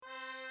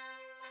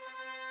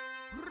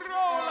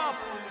Roll up,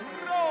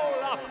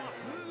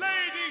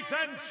 ladies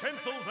and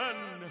gentlemen,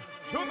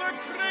 to the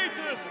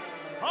greatest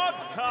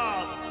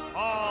podcast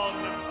on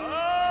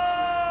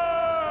earth.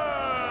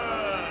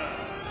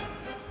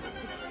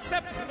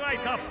 Step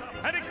right up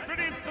and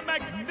experience the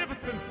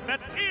magnificence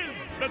that is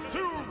the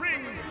Two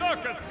Ring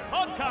Circus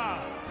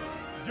podcast.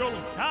 You'll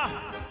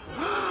gasp,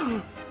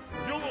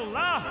 you'll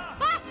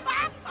laugh,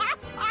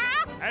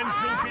 and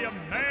you'll be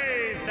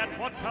amazed at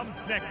what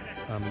comes next.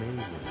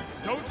 Amazing.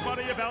 Don't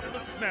worry about the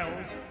smell.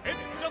 It's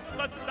just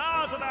the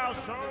stars of our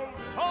show,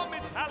 Tom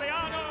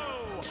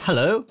Italiano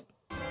Hello.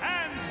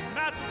 and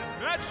Matt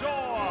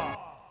Bradshaw.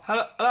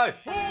 Hello.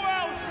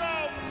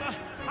 Welcome!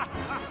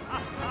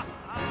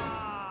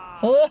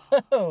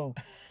 Hello.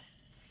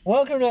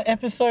 Welcome to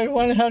episode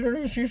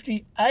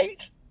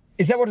 158.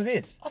 Is that what it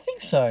is? I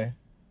think so.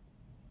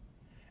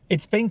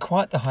 It's been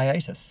quite the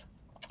hiatus.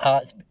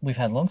 We've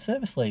had long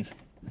service leave.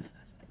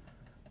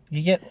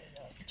 You get...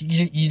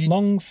 You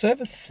Long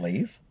service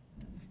sleeve?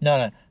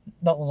 No,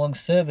 not long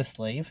service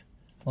leave.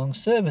 Long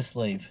service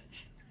leave.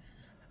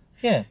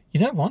 Yeah. You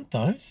don't want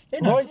those.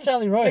 They're Road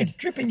Sally They Road.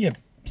 drip in your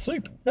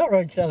soup. Not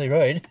Road Sally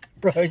Road.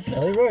 Road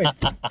Sally Road.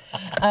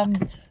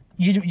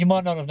 You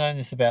might not have known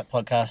this about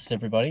podcasts,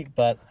 everybody,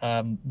 but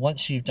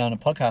once you've done a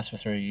podcast for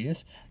 3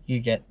 years, you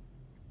get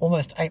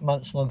almost 8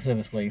 months long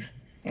service leave.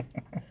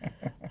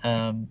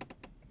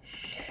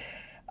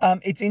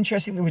 It's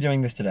interesting that we're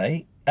doing this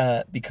today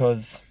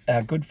because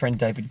our good friend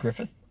David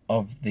Griffith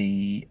of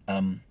the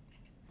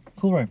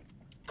Cool room.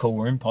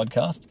 Cool Room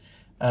podcast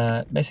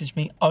messaged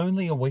me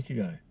only a week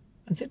ago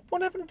and said,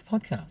 "What happened to the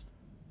podcast?"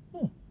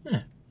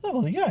 Yeah. Oh,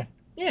 well, there you go.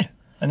 Yeah.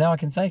 And now I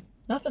can say,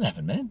 nothing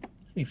happened, man.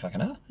 You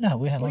fucking are. No,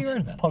 we had What are you long,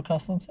 worried about?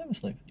 podcast long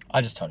service leave.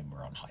 I just told him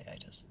we're on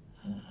hiatus.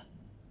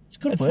 It's a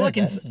good It's word, like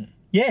that, isn't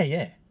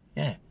it?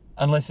 Yeah.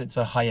 Unless it's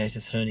a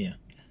hiatus hernia.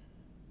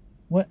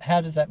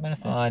 How does that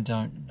manifest? I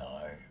don't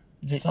know.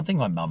 Is it- Something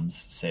my mum's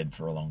said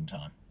for a long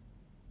time.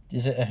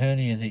 Is it a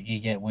hernia that you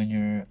get when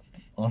you're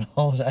on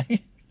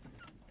holiday?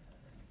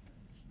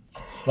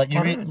 Like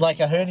like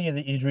a hernia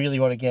that you'd really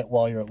want to get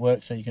while you're at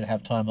work so you can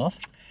have time off?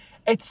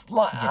 It's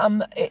like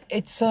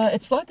it's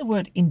like the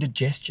word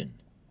indigestion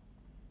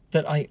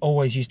that I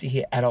always used to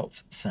hear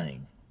adults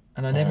saying,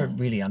 and I never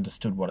really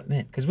understood what it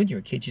meant. Because when you're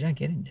a kid, you don't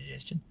get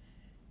indigestion.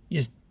 You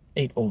just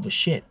eat all the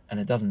shit, and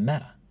it doesn't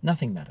matter.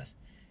 Nothing matters.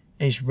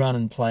 You just run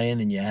and play, and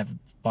then you have a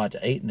bite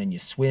to eat, and then you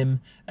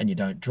swim, and you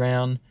don't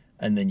drown,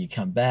 and then you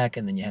come back,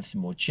 and then you have some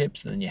more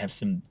chips, and then you have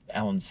some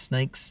Allen's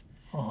snakes.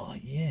 Oh,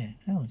 yeah.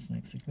 Alan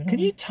snakes are good. Can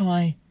you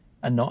tie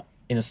a knot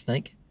in a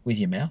snake with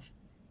your mouth?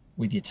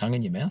 With your tongue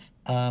in your mouth?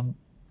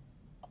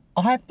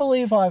 I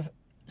believe I've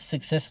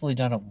successfully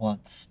done it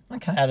once.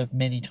 Okay. Out of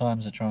many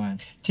times of trying.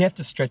 Do you have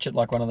to stretch it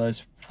like one of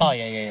those Oh,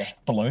 yeah.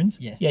 balloons?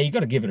 Yeah. Yeah, you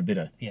got to give it a bit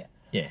of... Yeah.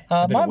 Yeah.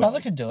 a bit My of mother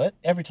whirling. can do it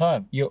every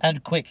time.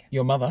 And quick.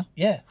 Your mother?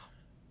 Yeah.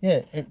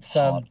 Yeah. It's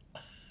Hot.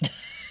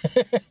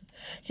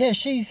 yeah,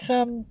 she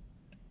can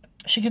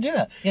do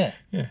that. Yeah.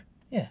 Yeah.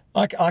 Yeah.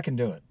 I can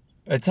do it.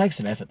 It takes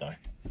some effort, though.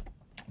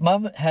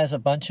 Mum has a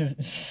bunch of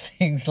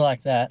things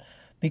like that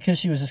because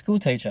she was a school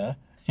teacher.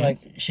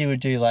 Yes. Like she would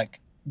do like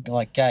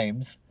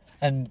games,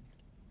 and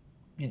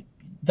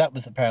that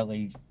was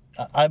apparently.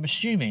 I'm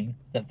assuming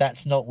that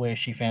that's not where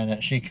she found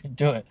out she could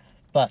do it,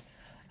 but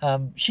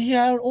she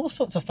had all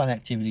sorts of fun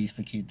activities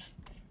for kids.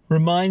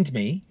 Remind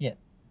me, Yeah,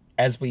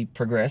 as we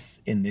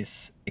progress in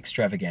this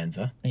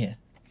extravaganza, yeah.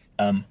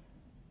 um,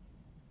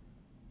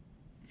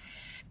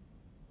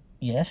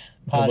 Yes.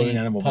 balloon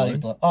animal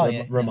balloons. Oh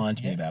yeah.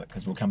 Remind me yeah. about it,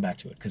 because we'll come back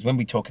to it. Because when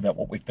we talk about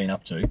what we've been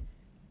up to,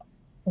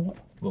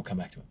 we'll come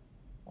back to it.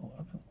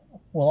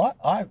 Well,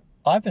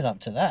 I've been up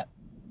to that.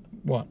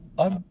 What?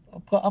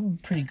 I'm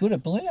pretty good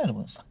at balloon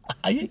animals.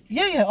 Are you?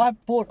 Yeah. I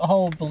bought a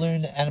whole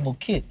balloon animal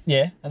kit.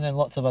 Yeah. And then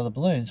lots of other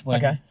balloons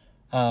when Okay.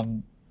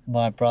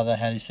 my brother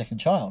had his second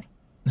child.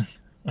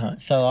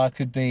 Right. So I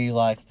could be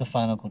like the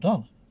fun Uncle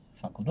Dom.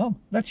 Funkle Dom.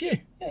 That's you.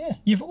 Yeah.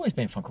 You've always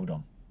been Funkle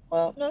Dom.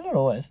 Well, no, not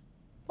always.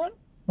 What?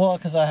 Well,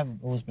 because I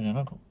haven't always been an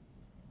uncle.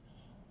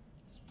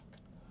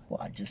 Well,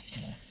 I just,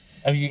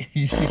 Have you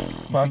see?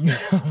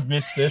 I've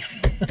missed this.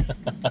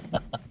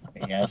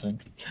 He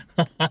hasn't.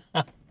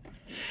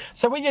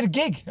 So we did a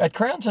gig at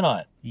Crown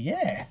tonight.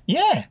 Yeah.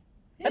 Yeah.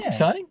 That's Yeah.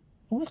 exciting.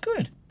 It was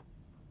good.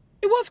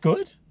 It was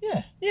good.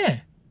 Yeah.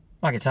 Yeah.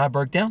 My guitar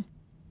broke down.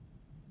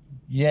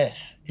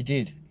 Yes, it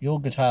did. Your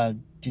guitar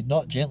did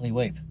not gently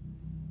weep.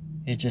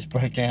 It just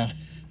broke down.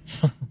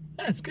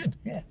 That's good.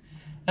 Yeah.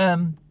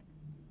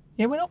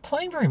 Yeah, we're not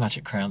playing very much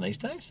at Crown these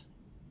days.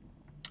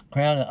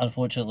 Crown,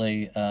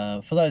 unfortunately,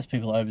 for those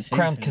people overseas.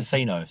 Crown who-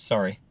 Casino,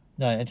 sorry.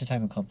 No,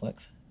 Entertainment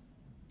Complex.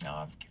 No,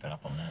 I've given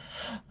up on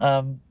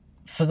that.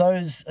 For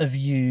those of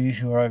you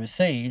who are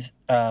overseas,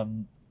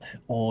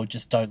 or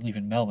just don't live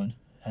in Melbourne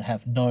and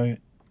have no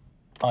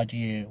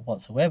idea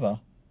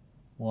whatsoever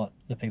what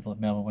the people of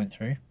Melbourne went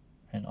through,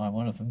 and I'm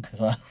one of them because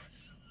I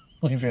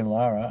live in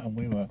Lara, and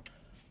we were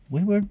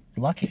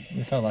lucky. We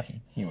were so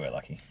lucky. You were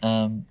lucky.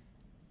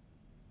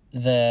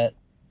 That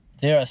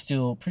there are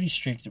still pretty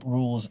strict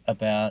rules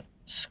about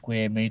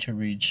square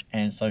meterage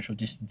and social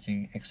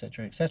distancing,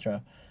 etc.,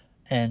 etc.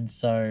 And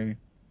so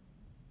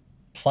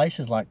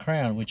places like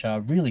Crown, which are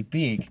really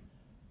big,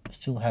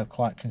 still have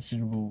quite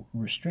considerable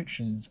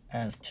restrictions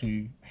as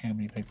to how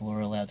many people are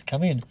allowed to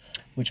come in,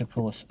 which of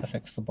course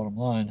affects the bottom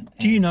line.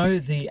 Do you know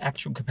the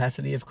actual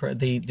capacity of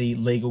the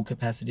legal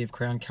capacity of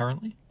Crown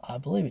currently? I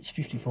believe it's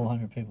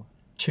 5,400 people.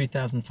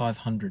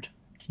 2,500.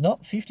 It's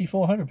not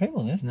 5,400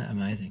 people, is it? Isn't that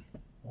amazing?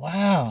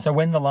 Wow. So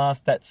when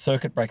that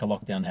circuit breaker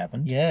lockdown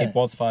happened, Yeah. it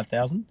was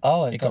 5,000.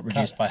 Oh, it got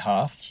reduced cut. by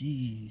half,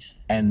 Jeez.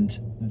 and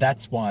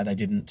that's why they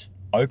didn't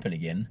open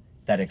again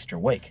that extra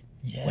week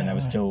Yeah. when they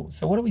were still.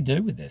 So what do we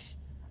do with this?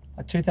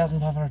 Like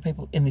 2,500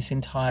 people in this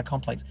entire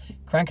complex.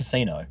 Crown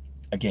Casino,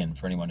 again,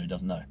 for anyone who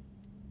doesn't know,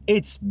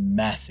 it's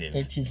massive.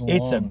 It is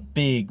It's a long.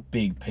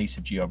 big piece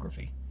of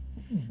geography.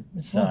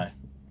 It's So,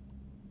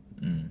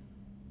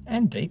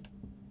 and deep.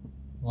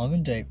 long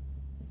and deep.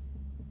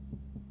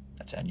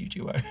 That's our new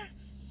duo.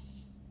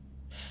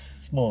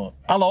 It's more.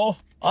 Hello,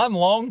 I'm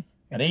long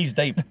and he's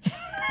deep.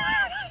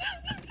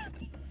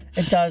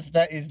 It does.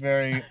 That is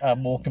very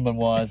Morecambe and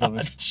Wise of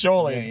us.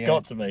 Surely Yeah, it's yeah.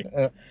 got to be.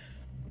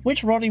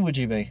 Which Ronnie would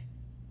you be?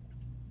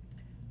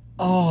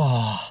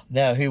 Oh,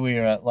 Now here we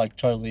are, like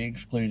totally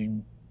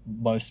excluding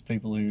most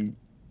people who.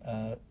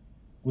 but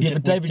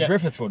David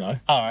Griffith will know.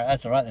 All right,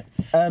 that's all right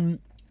then.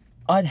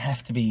 I'd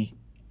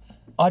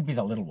be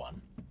the little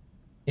one.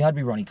 Yeah, I'd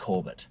be Ronnie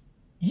Corbett.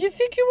 You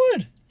think you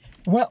would?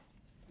 Well,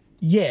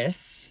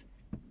 yes.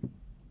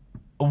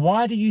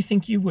 Why do you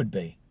think you would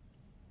be?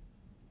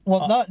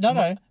 Well,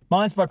 no.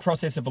 Mine's by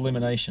process of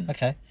elimination.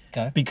 Okay,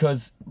 go.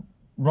 Because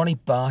Ronnie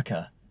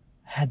Barker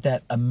had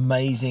that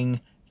amazing,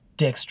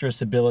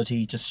 dexterous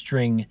ability to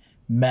string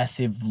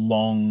massive,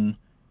 long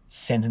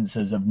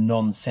sentences of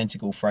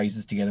nonsensical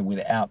phrases together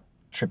without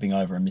tripping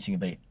over and missing a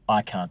beat.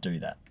 I can't do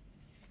that.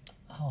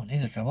 Oh,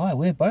 neither can I.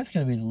 We're both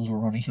going to be the little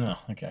Ronnie. Oh,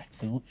 okay.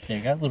 There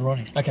you go, little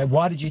Ronnies. Okay,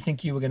 why did you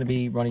think you were going to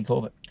be Ronnie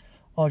Corbett?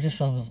 Oh,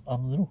 just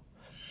I'm little.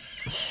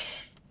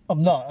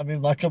 I'm not. I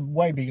mean, like I'm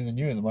way bigger than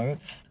you at the moment,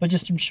 but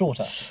just I'm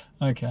shorter.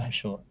 Okay. I'm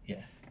short.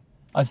 Yeah.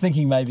 I was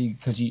thinking maybe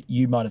because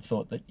you might have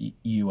thought that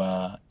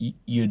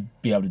you'd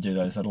be able to do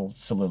those little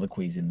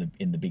soliloquies in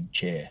the big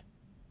chair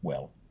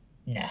well.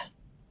 Nah.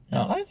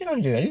 No, Oh. I don't think I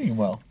can do anything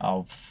well.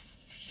 Oh,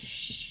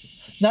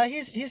 No,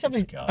 here's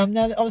something. guy.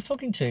 Now I was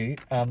talking to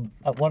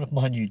at one of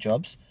my new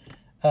jobs.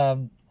 I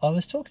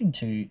was talking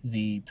to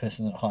the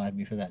person that hired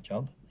me for that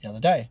job the other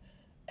day,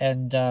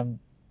 and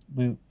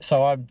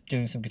so I'm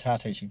doing some guitar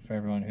teaching for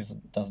everyone who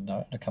doesn't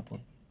know it. A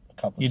couple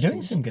of You're doing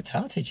schools. some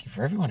guitar teaching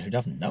for everyone who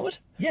doesn't know it?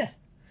 Yeah.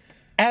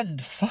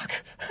 And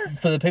Fuck.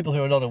 for the people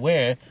who are not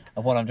aware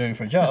of what I'm doing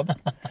for a job.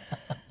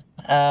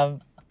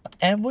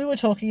 And we were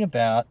talking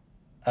about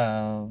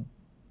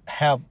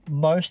how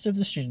most of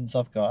the students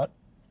I've got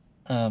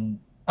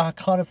are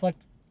kind of like,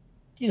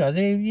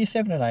 they're year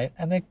 7 and 8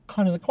 and they're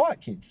kind of the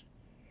quiet kids,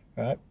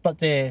 right?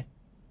 But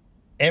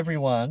every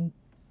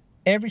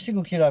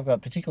single kid I've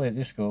got, particularly at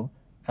this school,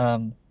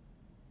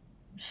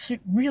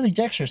 really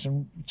dexterous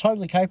and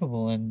totally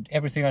capable, and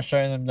everything I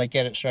show them, they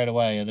get it straight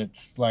away. And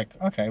it's like,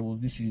 okay, well,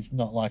 this is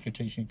not like a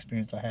teaching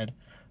experience I had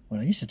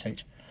when I used to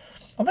teach.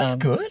 Oh, that's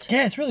good.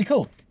 Yeah, it's really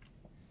cool.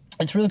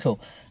 It's really cool.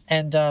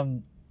 And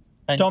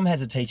Dom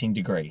has a teaching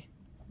degree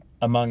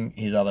among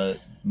his other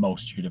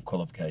multitude of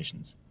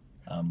qualifications.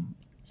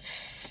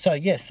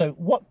 so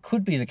what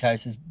could be the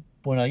case is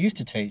when I used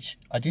to teach,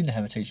 I didn't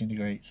have a teaching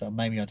degree, so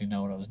maybe I didn't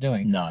know what I was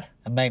doing. No.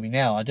 And maybe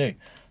now I do.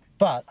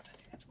 But I don't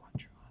think that's quite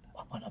true either.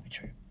 that might not be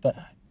true. But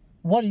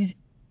we're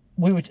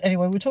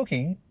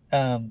talking,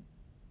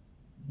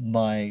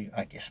 my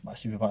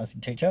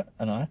supervising teacher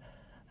and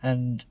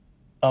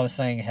I was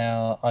saying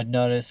how I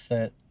noticed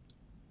that,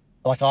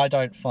 like, I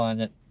don't find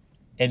that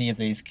any of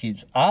these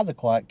kids are the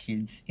quiet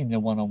kids in the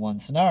one-on-one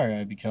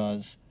scenario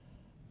because,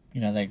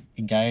 they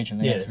engage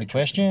and they Yeah, answer they're the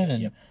question.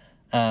 interested,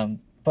 And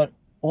but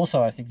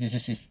also I think there's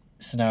just this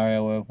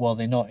scenario where, well,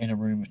 they're not in a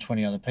room with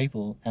 20 other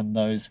people and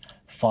those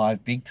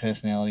 5 big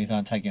personalities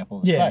aren't taking up all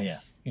the Yeah,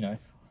 space,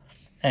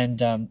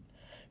 And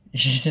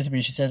she said to me,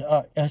 I said,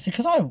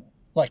 because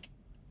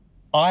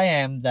I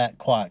am that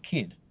quiet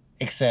kid,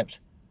 except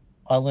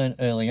I learned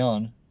early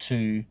on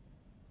to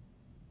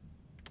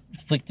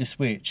flick the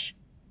switch.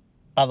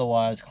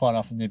 Otherwise, quite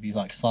often there'd be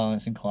like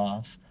silence in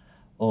class,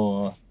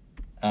 or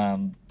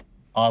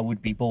I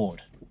would be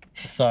bored.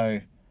 So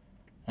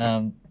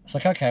it's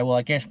like, okay, well,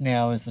 I guess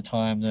now is the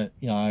time that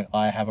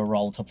I have a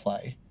role to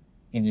play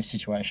in this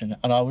situation,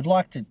 and I would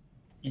like to,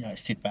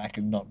 sit back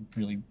and not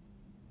really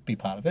be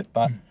part of it,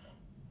 but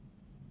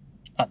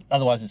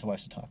otherwise it's a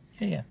waste of time.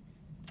 Yeah.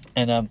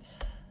 And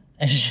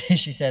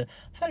she said,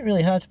 I find it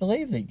really hard to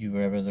believe that you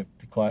were ever the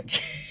quiet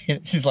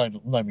kid. She's like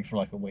known me for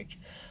like a week.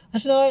 I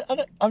said,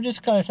 no, I'm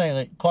just kind of saying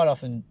that quite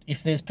often,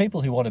 if there's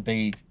people who want to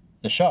be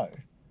the show,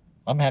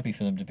 I'm happy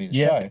for them to be the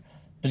show.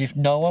 But if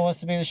no one wants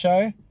to be the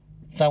show,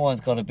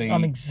 someone's got to be.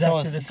 I'm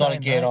exactly the someone's got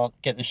to same,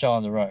 get the show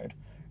on the road,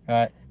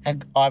 right?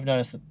 And I've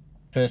noticed that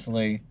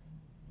personally,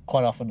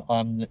 quite often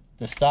I'm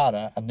the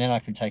starter, and then I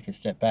can take a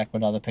step back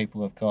when other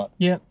people have got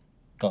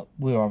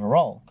we're on a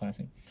roll kind of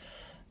thing.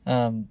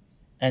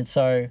 And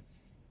so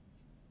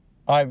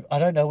I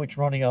don't know which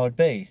Ronnie I would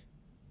be,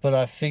 but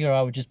I figure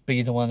I would just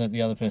be the one that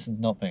the other person's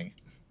not being.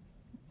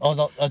 Oh,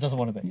 not, I doesn't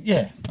want to be.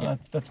 Yeah,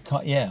 that's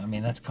kind. Yeah, I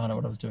mean that's kind of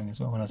what I was doing as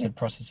well when I said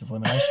process of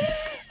elimination.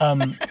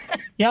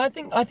 Yeah, I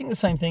think the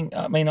same thing.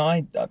 I mean,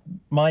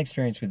 my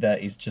experience with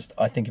that is just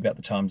I think about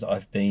the times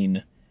I've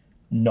been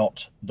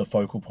not the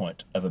focal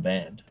point of a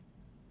band.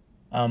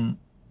 I'm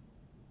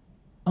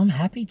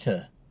happy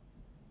to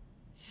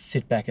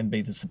sit back and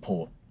be the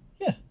support.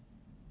 Yeah,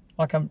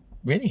 Like I'm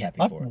really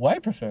happy I for it. way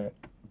prefer it.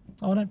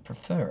 Oh, I don't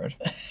prefer it.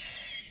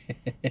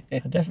 I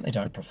definitely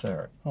don't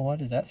prefer it. Oh, why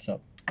does that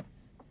stop?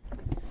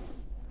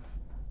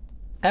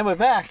 And we're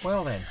back.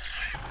 Well then,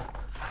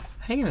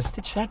 how are you going to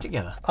stitch that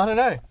together? I don't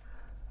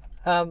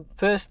know.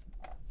 First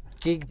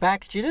gig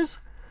back jitters.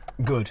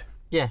 Good.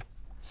 Yeah.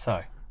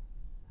 So,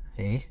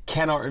 Yeah.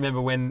 cannot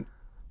remember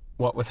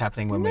what was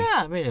happening when we...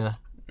 Nah, me neither.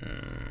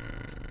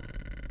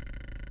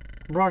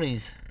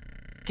 Ronnie's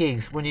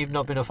gigs when you've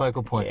not been a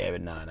focal point. Yeah,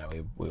 but no,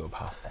 we were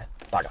past that.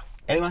 Bugger.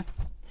 Anyway,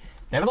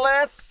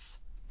 nevertheless,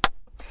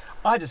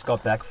 I just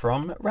got back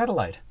from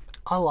Radelaide.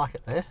 I like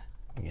it there.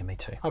 Yeah, me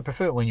too. I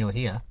prefer it when you're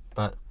here,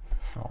 but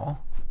Oh,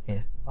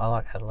 yeah, I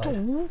like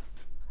Adelaide.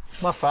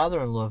 My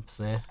father-in-law lives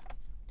there.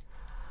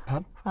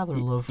 pardon?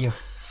 Father-in-law. You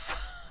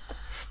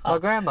My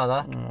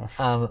grandmother,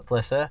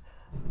 bless her,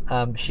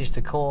 she used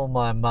to call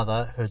my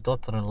mother her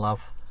daughter-in-law.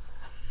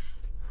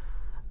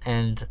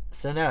 And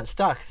so now it's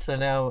stuck. So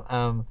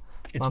now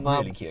It's my mum,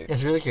 really cute.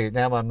 It's really cute.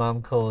 Now my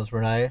mum calls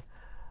Renee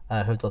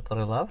her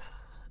daughter-in-law,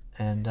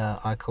 and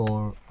I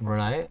call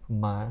Renee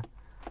my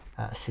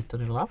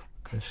sister-in-law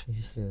because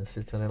she's the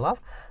sister-in-law.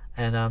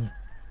 And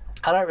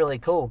I don't really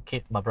call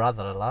Kit my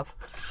brother-in-law,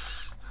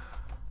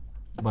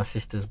 my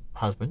sister's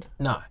husband,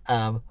 No.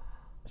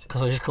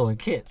 because I just call him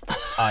Kit.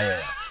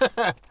 Oh,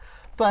 yeah.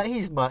 But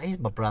he's my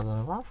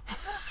brother-in-law.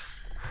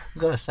 I've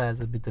got to say it's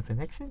a bit of an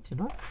accent, you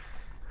know.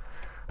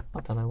 I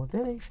don't know what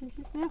that accent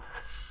is now.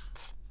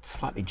 It's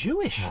slightly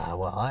Jewish.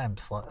 Well, I am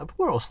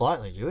we're all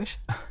slightly Jewish.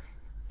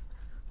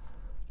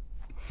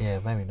 Yeah,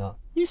 maybe not.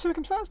 You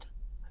circumcised?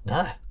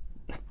 No.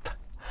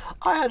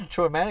 I had a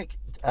traumatic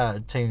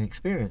teen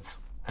experience,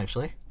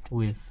 actually,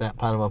 with that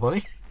part of my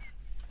body.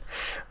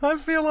 I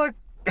feel like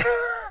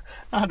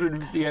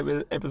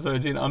 150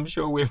 episodes in, I'm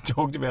sure we've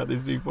talked about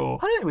this before.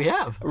 I don't think we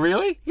have.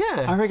 Really?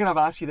 Yeah. I reckon I've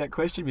asked you that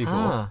question before.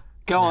 Ah,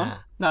 Go on. nah.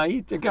 No,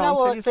 you go on.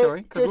 Tell your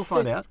story, because we'll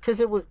find out.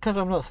 Because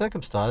I'm not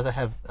circumcised, I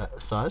have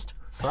sized.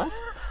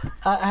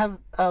 I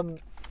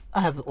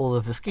have all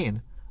of the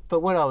skin. But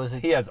when I was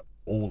He has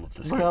all of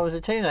the skin. when I was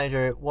a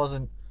teenager, it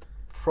wasn't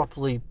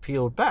properly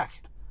peeled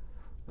back.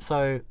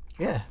 So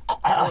yeah.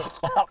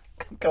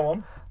 Go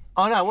on.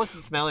 Oh no, it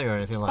wasn't smelly or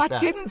anything like I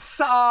that. didn't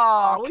say.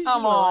 Oh, you Come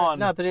just like- on.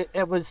 No, but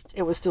it was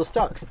still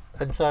stuck,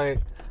 and so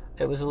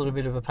it was a little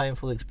bit of a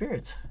painful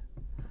experience.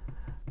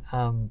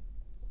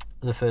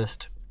 The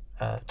first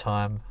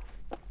time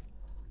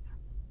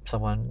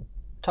someone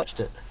touched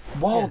it.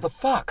 Whoa, Yeah. the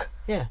fuck?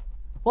 Yeah.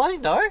 Well, I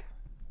didn't know.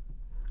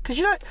 Because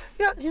you know,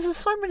 there's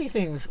so many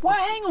things. Why?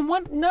 Hang on.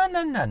 No.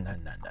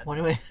 What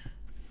do you mean?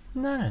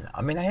 No.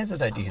 I mean, I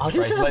hesitate to use Oh, the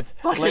this phrase. is a Let's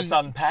fucking-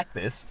 unpack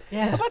this.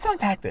 Yeah. But let's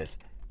unpack this.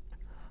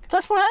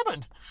 That's what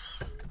happened.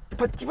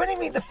 But what do you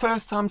mean the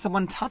first time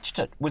someone touched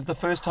it was the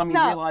first time you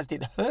No. realised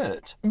it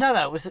hurt? No,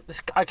 it was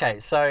okay.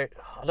 So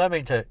I don't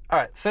mean to. All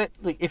right,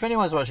 if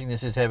anyone's watching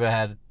this has ever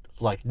had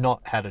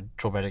not had a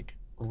traumatic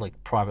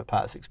private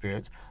parts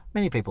experience,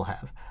 many people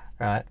have,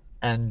 right?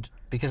 And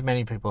because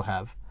many people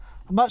have,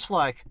 much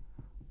like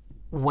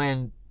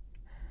when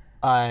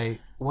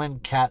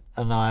Kat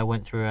and I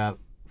went through our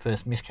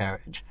first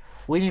miscarriage,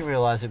 we didn't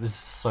realise it was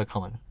so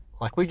common.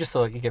 Like we just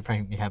thought you get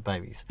pregnant, you have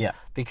babies. Yeah.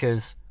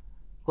 Because,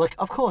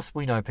 of course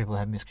we know people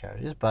have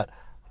miscarriages, but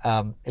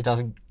it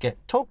doesn't get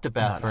talked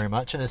about very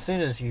much. And as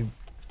soon as you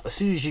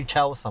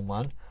tell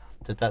someone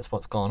that that's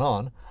what's gone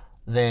on,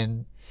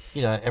 then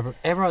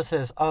everyone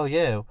says, "Oh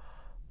yeah,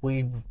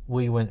 we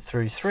went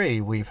through 3,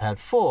 we've had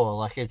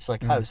 4." It's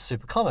oh,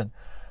 super common.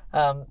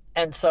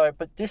 And so,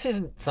 but this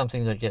isn't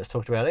something that gets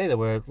talked about either.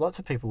 Where lots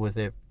of people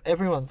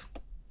everyone's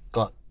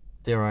got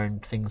their own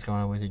things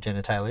going on with their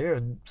genitalia,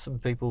 and some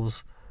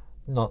people's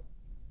not.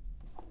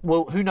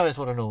 Well, who knows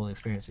what a normal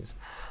experience is?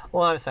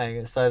 All I'm saying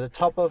is, so the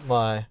top of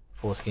my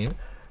foreskin,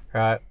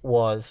 right,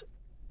 was,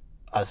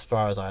 as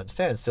far as I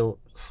understand, still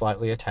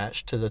slightly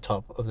attached to the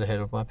top of the head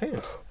of my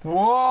penis.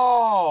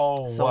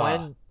 Whoa! So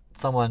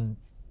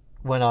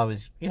when I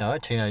was, a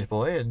teenage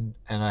boy and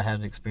I had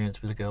an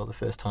experience with a girl the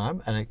first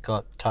time and it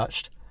got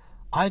touched,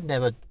 I'd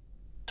never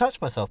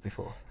touched myself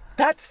before.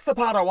 That's the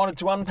part I wanted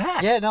to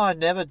unpack. Yeah, no, I'd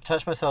never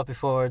touched myself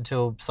before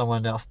until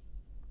someone else.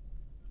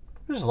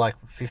 It was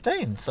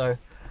 15, so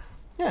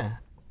yeah.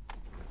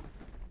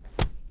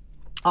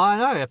 I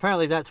know,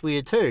 apparently that's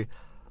weird too.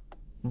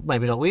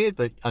 Maybe not weird,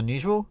 but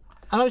unusual.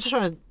 And I was just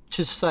trying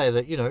to say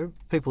that,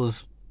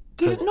 people's...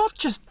 Did it not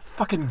just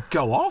fucking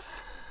go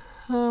off?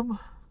 Well,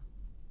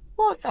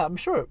 yeah, I'm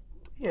sure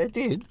it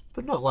did,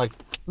 but not like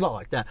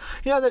that.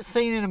 You know that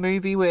scene in a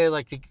movie where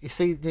you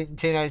see in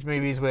teenage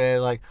movies where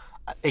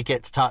it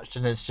gets touched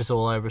and it's just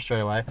all over straight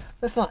away.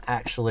 That's not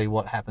actually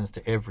what happens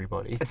to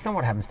everybody. It's not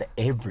what happens to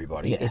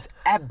everybody. Yeah. It's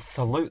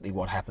absolutely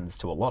what happens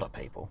to a lot of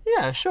people,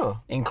 Yeah,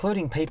 sure.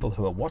 including people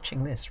who are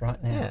watching this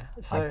right now. Yeah,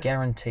 I so-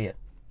 guarantee it.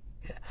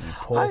 Yeah. You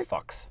poor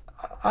fucks.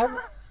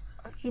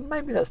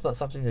 Maybe that's not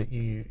something that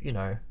you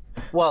know.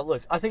 Well,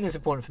 look, I think it's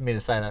important for me to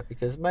say that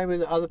because maybe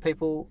the other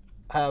people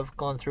have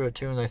gone through it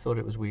too and they thought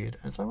it was weird.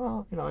 And so,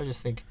 well, I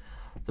just think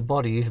the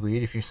body is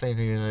weird if you've seen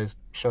any of those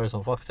shows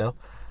on Foxtel.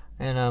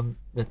 And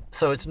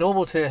so it's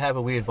normal to have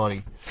a weird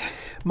body.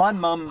 My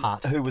mum,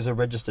 Part. who was a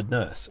registered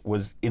nurse,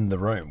 was in the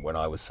room when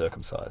I was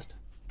circumcised.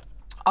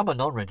 I'm a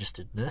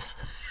non-registered nurse.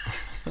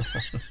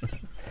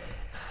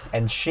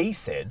 And she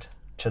said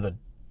to the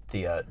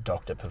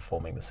doctor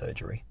performing the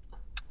surgery,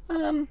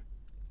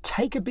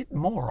 take a bit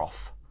more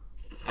off.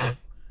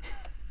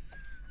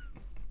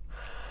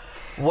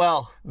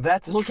 Well,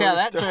 That's a look true how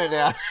that story. turned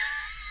out.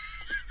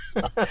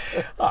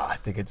 I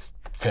think it's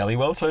fairly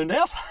well turned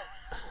out.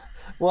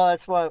 Well,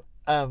 that's why.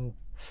 It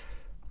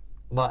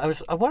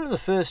was one of the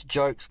first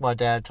jokes my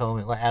dad told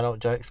me, like adult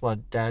jokes my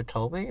dad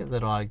told me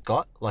that I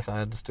got, like I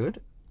understood.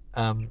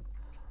 So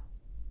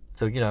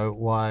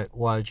why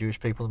are Jewish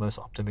people the most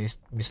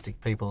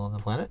optimistic people on the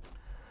planet?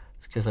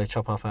 It's because they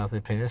chop off half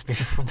their penis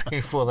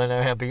before they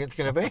know how big it's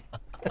going to be.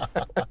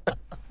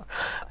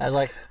 And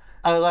I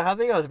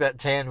think I was about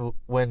 10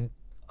 when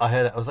I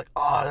heard it. I was like,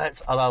 oh,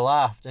 and I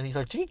laughed. And he's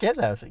like, do you get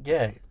that? I was like,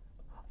 yeah.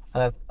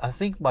 And I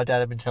think my dad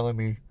had been telling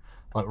me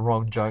like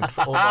wrong jokes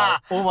all my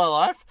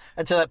life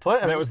until that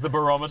point. That was the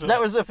barometer. That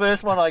was the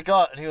first one I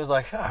got, and he was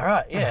like, all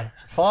right, yeah,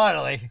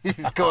 finally,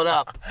 he's caught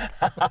up.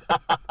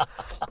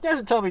 He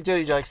hasn't told me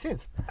dirty jokes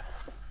since.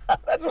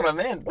 That's what I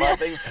meant. I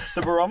think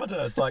the barometer.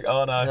 It's like,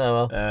 oh no, Oh,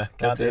 well, can't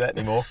that's do it. that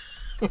anymore.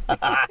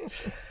 I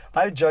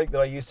had a joke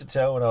that I used to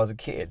tell when I was a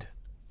kid.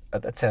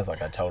 That sounds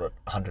like I told it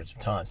hundreds of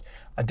times.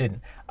 I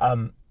didn't.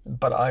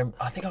 But I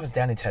think I was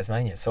down in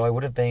Tasmania, so I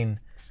would have been,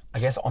 I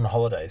guess, on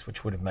holidays,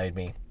 which would have made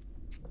me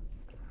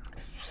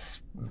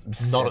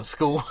Not at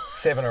school.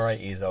 7 or 8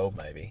 years old,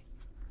 maybe.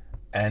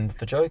 And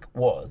the joke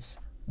was,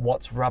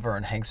 what's rubber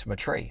and hangs from a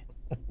tree?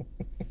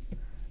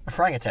 A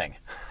orangutan.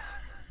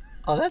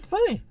 Oh, that's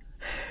funny.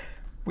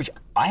 Which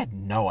I had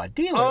no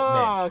idea what it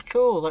Oh, meant.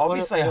 cool. Like,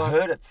 Obviously, I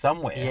heard it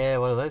somewhere. Yeah,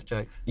 one of those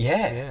jokes.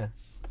 Yeah.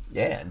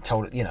 Yeah. And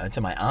told it,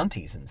 to my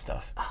aunties and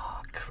stuff.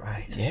 Oh,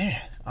 great.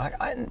 Yeah.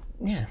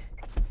 Yeah.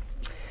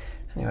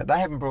 Anyway, they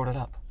haven't brought it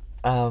up.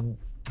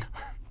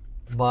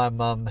 My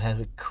mum has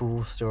a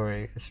cool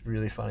story. It's a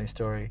really funny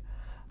story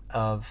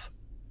of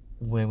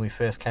when we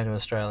first came to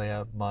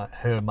Australia.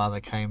 Her mother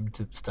came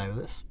to stay with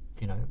us.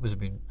 It was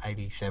been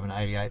 87,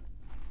 88,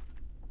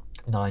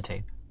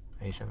 87,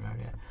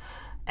 88.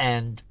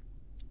 And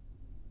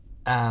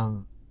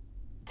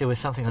there was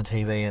something on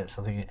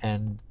TV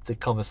and the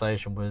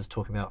conversation was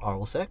talking about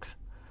oral sex,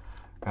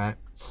 right?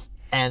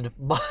 And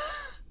my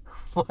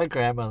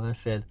grandmother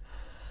said,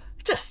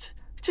 it's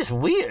just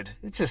weird.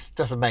 It just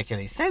doesn't make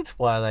any sense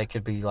why they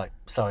could be like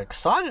so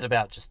excited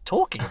about just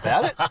talking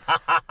about it.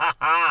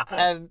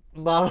 And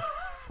Mum,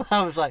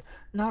 I was like,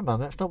 no, Mum,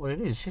 that's not what it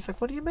is. She's like,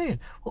 what do you mean?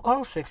 Well,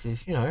 oral sex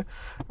is, and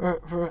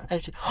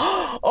she,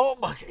 oh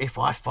my, if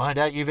I find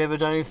out you've ever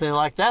done anything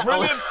like that.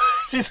 Brilliant.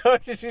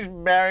 She's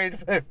married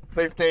for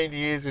 15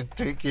 years with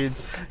 2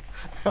 kids.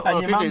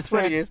 And your mum 20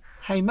 said, years.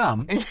 hey,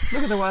 Mum,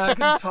 look at the way I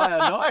can tie a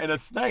knot in a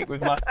snake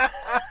with my...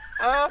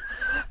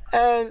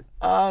 And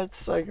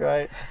it's so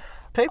great.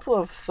 People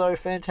are so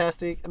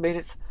fantastic. I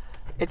mean,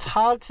 it's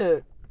hard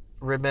to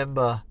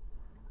remember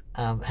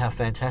how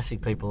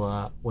fantastic people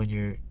are when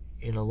you're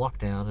in a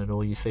lockdown and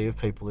all you see of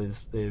people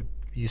is their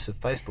use of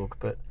Facebook.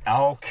 But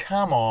Oh,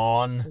 come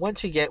on.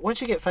 once you get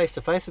face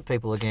to face with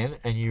people again,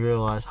 and you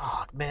realise,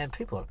 oh man,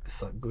 people are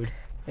so good.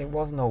 It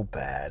wasn't all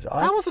bad.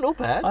 That wasn't all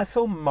bad. I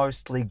saw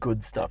mostly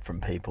good stuff from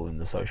people in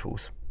the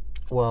socials.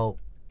 Well,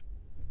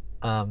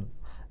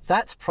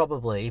 that's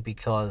probably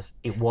because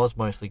it was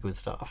mostly good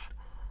stuff,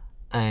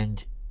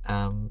 and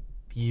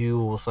you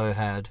also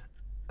had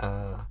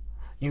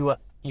you were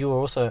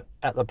also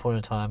at the point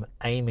in time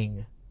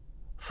aiming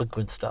for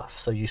good stuff,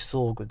 so you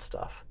saw good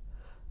stuff.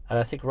 And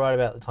I think right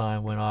about the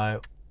time when I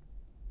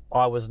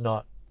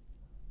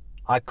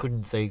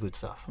couldn't see good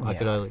stuff. I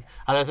could only.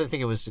 I don't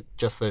think it was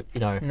just that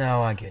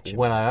No, I get you.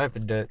 when I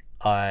opened it,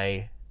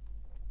 I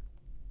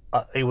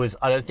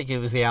don't think it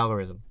was the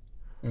algorithm.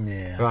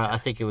 Yeah. Right, I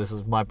think it was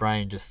my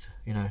brain just,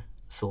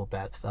 saw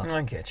bad stuff.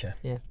 I get you.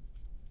 Yeah.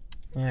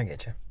 Yeah, I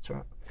get you. That's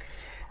right.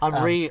 I'm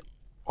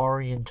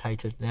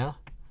reorientated now.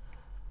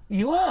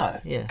 You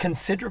are. Yeah.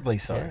 Considerably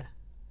so. Yeah.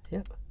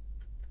 Yep.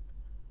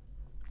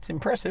 It's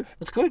impressive.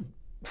 It's good.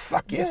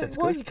 Fuck yes, Yeah, it's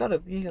well,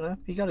 good.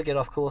 you gotta get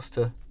off course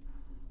to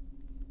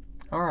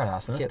All right,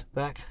 arsonist. get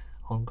back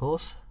on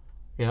course.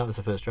 Yeah, that was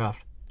the first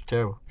draft.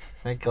 Terrible.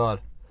 Thank God.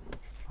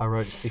 I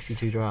wrote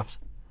 62 drafts.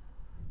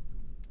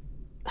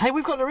 Hey,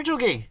 we've got an original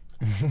gig.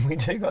 We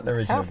do got an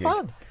original How gig.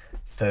 fun.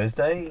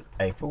 Thursday,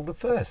 April the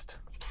 1st.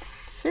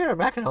 Sarah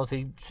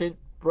McAnulty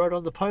wrote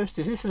on the post,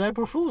 is this an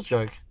April Fool's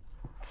joke?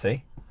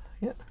 See?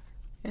 Yeah.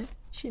 Yeah,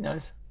 she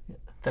knows.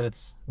 that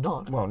it's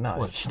Not. Well, no.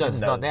 Well, she I knows didn't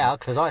it's know not it was- now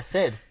because I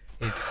said.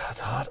 That's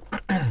hard.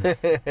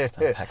 Just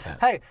unpack that.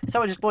 Hey,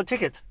 someone just bought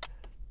tickets.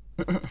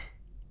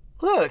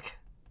 Look,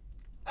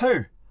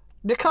 Who?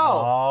 Nicole.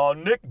 Oh,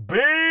 Nick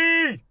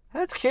B.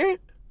 That's cute.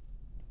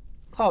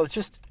 Oh, it's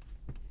just.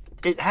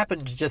 It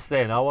happened just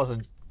then. I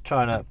wasn't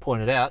trying to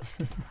point it out.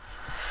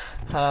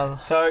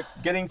 So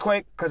getting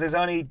quick because there's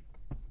only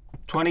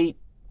 22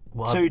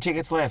 One.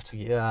 tickets left.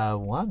 Yeah,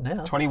 one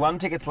now. 21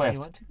 tickets left.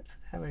 21 tickets.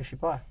 How many did she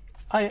buy?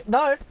 Oh, yeah,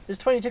 no, there's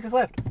 20 tickets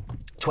left.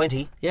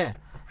 20. Yeah.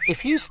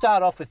 If you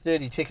start off with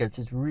 30 tickets,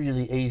 it's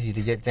really easy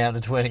to get down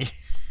to 20.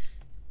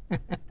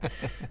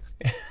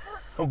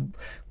 Well,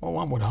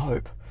 one would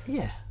hope.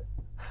 Yeah.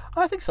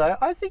 I think so.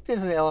 I think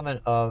there's an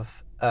element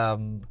of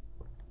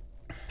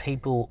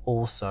people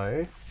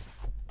also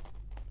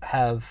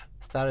have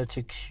started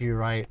to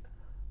curate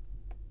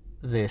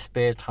their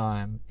spare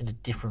time in a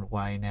different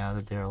way now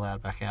that they're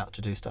allowed back out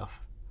to do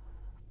stuff.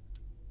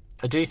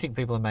 I do think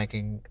people are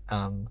making...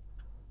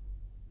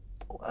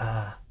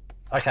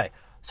 okay,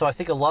 so I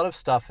think a lot of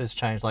stuff has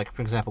changed. Like,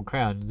 for example,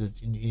 Crown,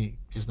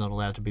 there's not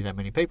allowed to be that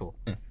many people.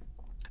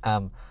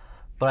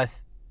 But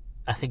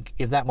I think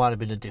if that might have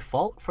been a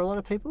default for a lot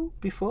of people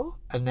before,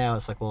 and now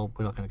it's like, well,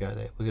 we're not going to go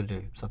there. We're going to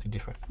do something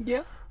different.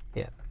 Yeah.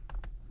 Yeah.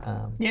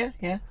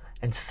 Yeah.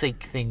 And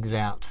seek things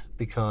out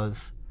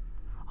because,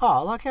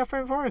 like our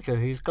friend Veronica,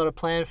 who's got a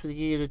plan for the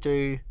year to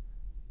do,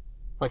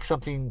 like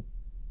something.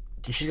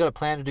 She's got a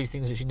plan to do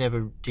things that she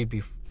never did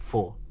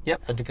before.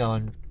 Yep. And to go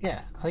and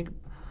I think,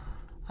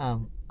 I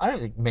don't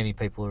think many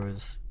people are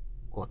as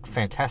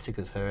fantastic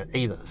as her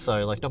either.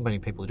 So like, not many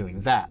people are doing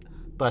that.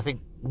 But I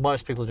think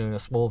most people are doing a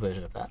small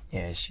version of that.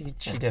 Yeah, she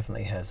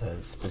definitely has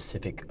a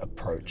specific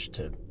approach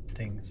to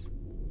things.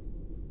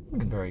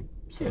 Very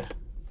sort of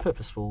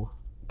Purposeful.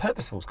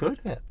 purposeful's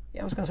good. Yeah.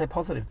 Yeah, I was going to say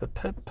positive, but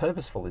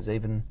purposeful is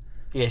even.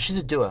 Yeah, she's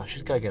a doer.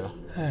 She's a go-getter.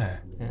 Yeah.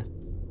 Yeah.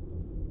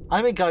 I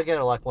don't mean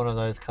go-getter like one of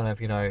those kind of,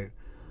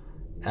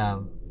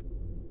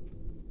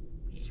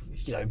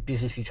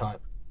 businessy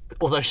type.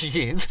 Although she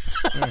is.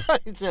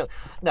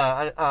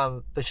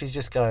 But she's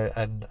just go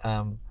and,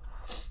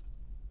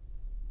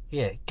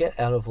 get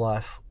out of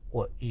life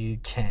what you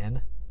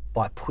can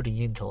by putting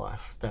into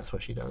life. That's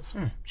what she does.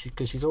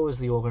 Because she's always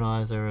the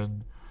organiser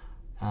and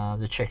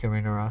the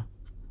checker-innerer,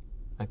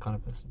 that kind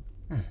of person.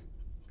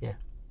 Yeah.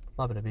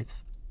 Love it a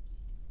bit.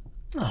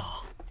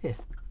 Oh. Yeah.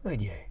 Look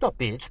at you. Not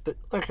bits, but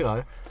that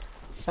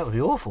would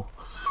be awful.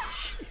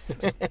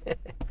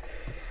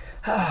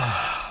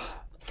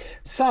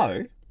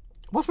 So,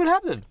 What's been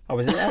happening? I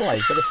was in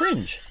Adelaide for the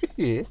Fringe.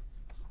 Yeah.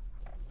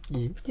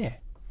 Yeah. Yeah.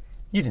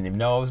 You didn't even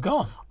know I was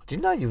gone. I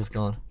didn't know you was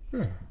gone.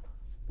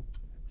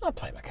 I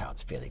play my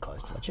cards fairly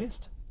close to my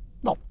chest.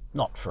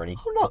 Not for any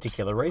I'm not,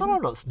 particular reason.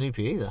 I'm not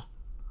Snoopy either.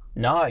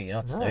 No, you're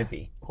not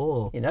Snoopy.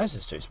 Or Your nose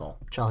is too small.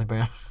 Charlie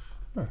Brown.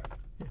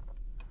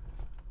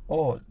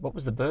 Or what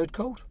was the bird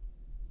called?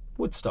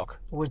 Woodstock.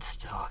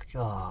 Woodstock.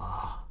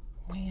 Oh.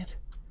 Weird.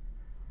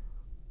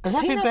 Has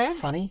that been Peanuts banned?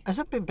 funny? Has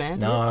that been banned?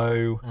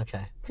 No. Yet?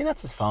 Okay.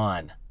 Peanuts is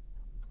fine.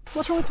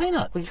 What's wrong with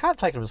Peanuts? Well, you can't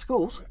take them to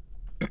schools.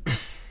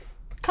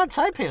 Can't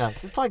say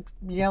Peanuts. It's like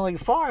yelling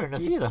fire in a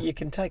theatre. You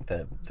can take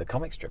the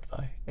comic strip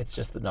though. It's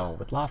just that no one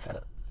would laugh at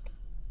it.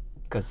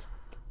 Because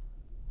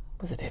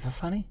was it ever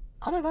funny?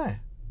 I don't know.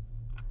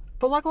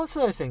 But like lots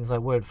of those things like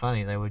weren't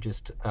funny. They were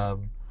just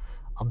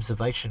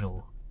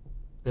observational.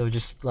 They were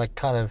just like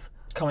kind of...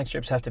 Comic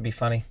strips have to be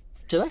funny.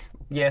 Do they?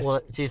 Yes.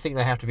 Well, do you think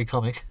they have to be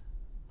comic?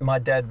 My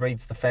dad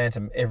reads The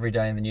Phantom every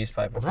day in the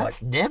newspaper. It's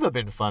That's like, never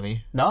been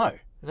funny. no,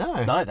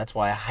 No. that's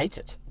why I hate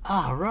it.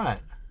 Ah, right.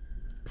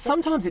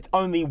 Sometimes it's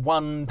only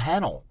one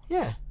panel.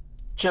 Yeah.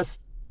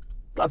 Just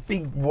a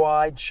big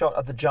wide shot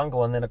of the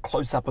jungle and then a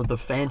close-up of the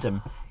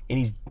Phantom in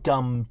his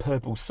dumb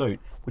purple suit,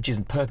 which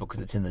isn't purple because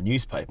it's in the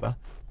newspaper.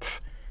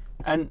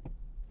 And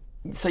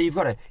so you've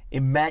got to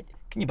imagine...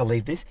 Can you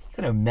believe this? You've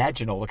got to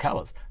imagine all the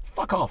colours.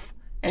 Fuck off.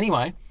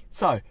 Anyway,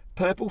 so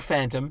purple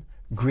Phantom,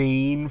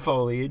 green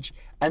foliage,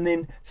 and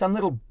then some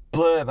little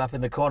blurb up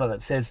in the corner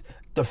that says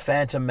the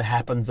Phantom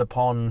happens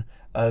upon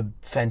a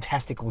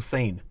fantastical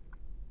scene.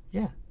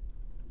 Yeah.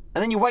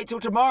 And then you wait till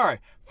tomorrow.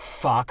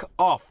 Fuck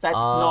off. That's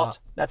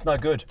no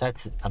good.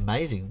 That's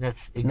amazing.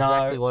 That's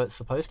exactly what it's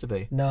supposed to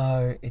be.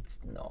 No, it's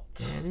not.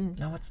 Yeah, it is.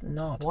 No, it's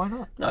not. Why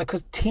not? No,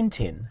 because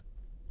Tintin.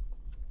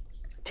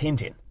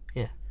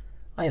 Yeah.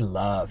 I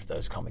loved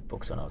those comic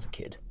books when I was a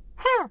kid.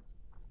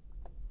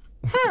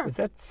 Was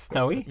that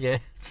Snowy? Yeah.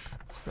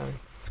 Snowy.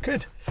 It's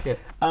good. Yeah.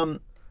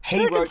 He Do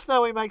you reckon wrote.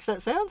 Snowy makes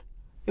that sound?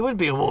 It wouldn't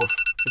be a wolf.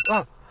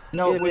 Oh.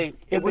 No, it'd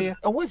it was be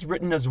always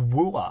written as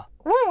Wooah.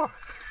 Roar.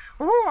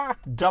 Roar.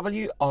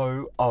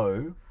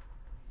 WOOAH.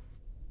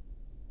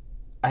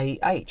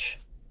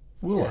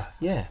 Wooah.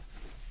 Yeah.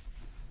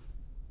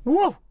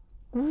 Whoa.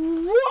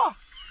 Whoa.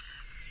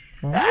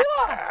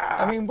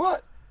 I mean,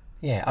 what?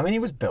 Yeah, I mean, he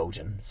was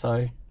Belgian,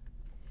 so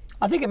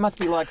I think it must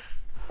be like.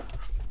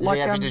 Does he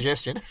have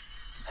indigestion?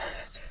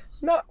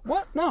 No,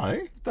 what? No,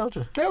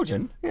 Belgian.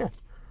 Belgian. Yeah.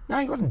 No,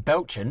 he wasn't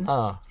Belgian.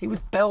 Oh. He was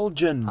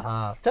Belgian.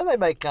 Don't they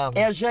make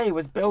Hergé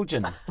was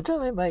Belgian.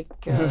 Don't they make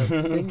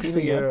things for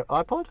your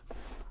iPod?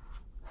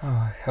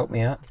 Oh, help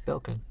me out. It's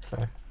Belkin.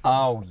 So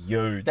Oh,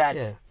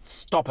 that's... Yeah.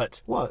 Stop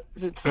it. what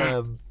is it?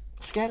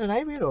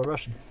 Scandinavian or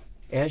Russian?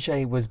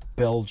 Hergé was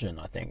Belgian,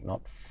 I think,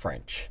 not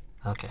French.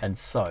 Okay. And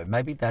so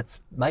maybe that's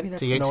Do you the eat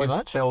too noise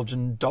much?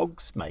 Belgian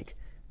dogs make.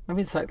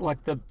 Maybe it's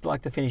like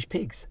the Finnish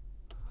pigs.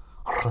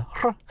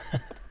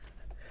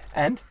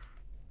 And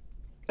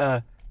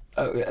the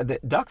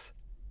ducks,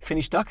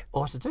 Finnish duck,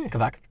 What's it do?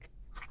 kavak.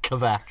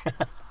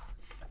 Kavak.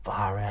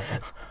 Far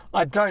out.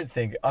 I don't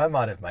think I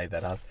might have made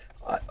that up.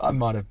 I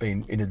might have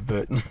been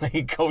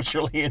inadvertently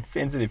culturally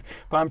insensitive,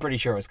 but I'm pretty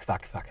sure it was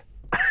kavak, kavak,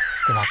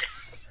 kavak,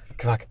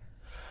 kavak,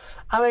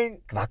 I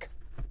mean, kavak.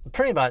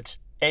 pretty much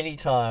any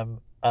time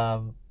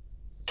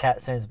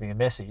Kat sends me a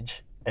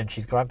message and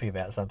she's grumpy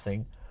about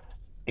something,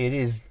 it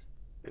is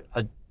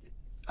a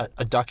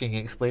ducking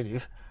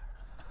expletive.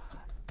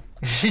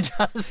 She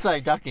does say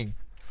ducking.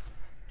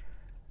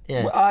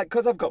 Yeah.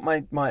 Because I've got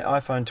my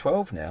iPhone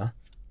 12 now.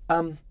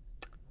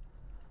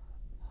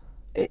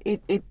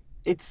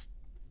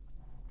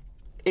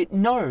 It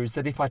knows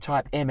that if I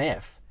type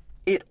MF,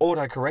 it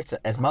autocorrects it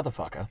as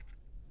motherfucker.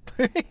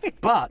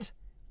 But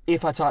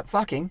if I type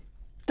fucking,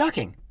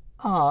 ducking.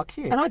 Oh,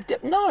 cute. And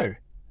no.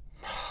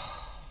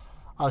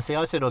 Oh, see,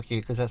 I said all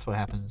cute because that's what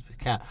happens with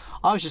Kat.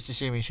 I was just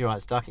assuming she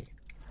writes ducking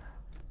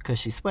because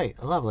she's sweet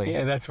and lovely.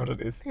 Yeah, that's what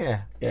it is.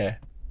 Yeah. Yeah.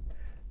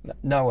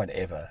 No one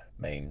ever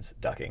means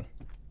ducking.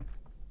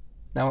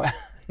 No,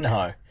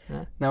 no.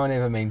 No one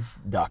ever means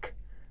duck.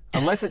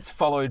 Unless it's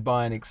followed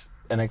by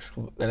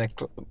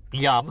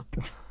Yum.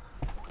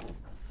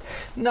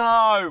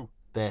 No!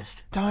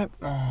 Best. Don't.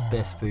 Oh,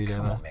 Best food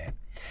come ever. on, man.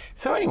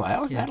 So anyway, I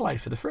was in Adelaide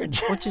for the Fringe.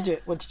 What did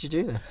you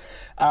do there?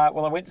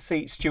 Well, I went to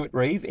see Stuart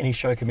Reeve in his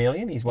show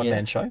Chameleon, his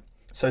one-man show.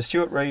 So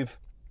Stuart Reeve,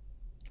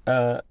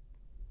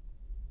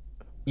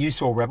 you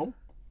saw Rebel,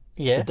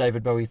 Yeah. the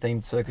David Bowie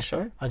themed circus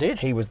show. I did.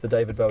 He was the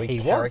David Bowie He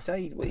was. character.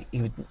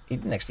 He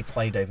didn't actually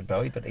play David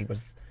Bowie, but he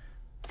was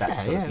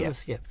that sort of. it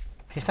was, He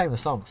sang the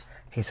songs.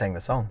 He sang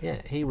the songs.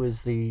 Yeah, he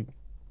was the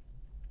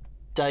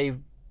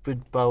David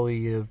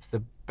Bowie of the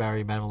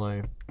Barry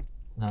Manilow.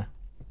 No,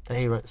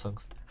 he wrote the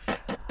songs.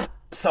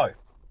 So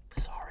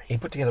Sorry. he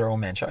put together a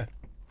one-man show,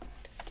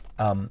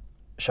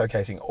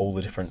 showcasing all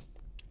the different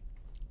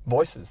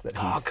voices that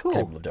he's cool.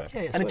 capable of doing.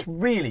 Yeah, and it's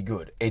really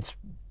good. It's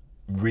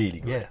really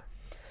good.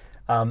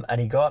 Yeah.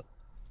 And he got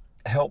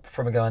help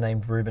from a guy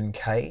named Reuben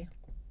Kay.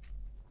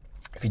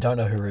 If you don't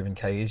know who Reuben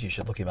Kay is, you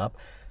should look him up.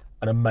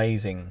 An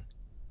amazing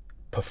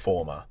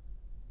performer.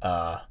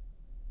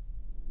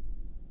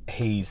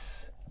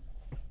 He's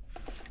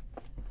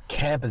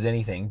camp as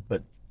anything,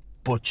 but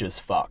butch as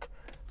fuck.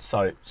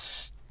 So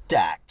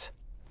stacked,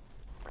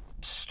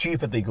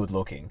 stupidly good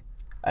looking,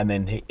 and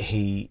then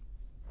he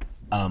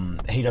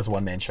does a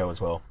one-man show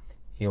as well.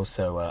 He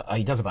also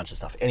he does a bunch of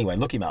stuff. Anyway,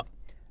 look him up.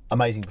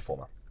 Amazing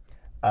performer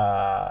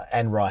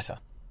and writer.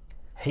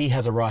 He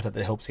has a writer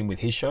that helps him with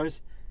his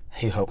shows.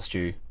 He helps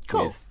Stu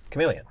with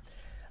Chameleon.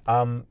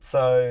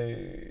 So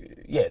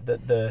yeah,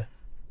 the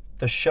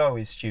show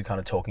is Stu kind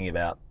of talking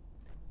about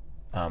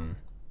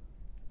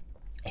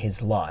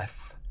his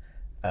life,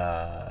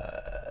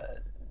 not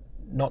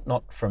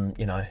from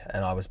and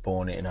I was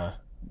born in a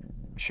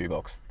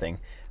shoebox thing,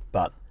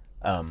 but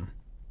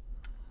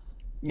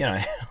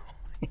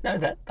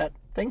that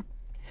thing.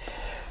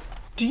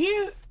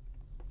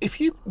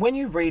 When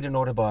you read an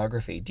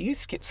autobiography, do you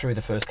skip through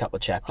the first couple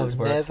of chapters? I've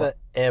where it's never like,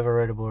 ever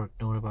read an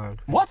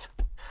autobiography. what?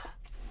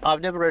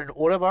 I've never read an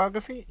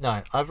autobiography.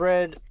 No, I've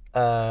read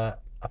a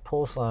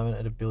Paul Simon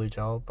and a Billy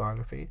Joel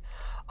biography.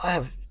 I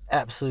have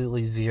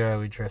absolutely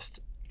zero interest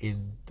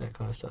in that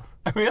kind of stuff.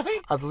 Really?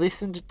 I've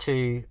listened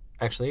to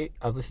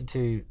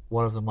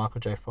one of the Michael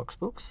J. Fox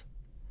books,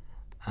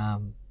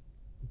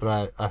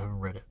 but I haven't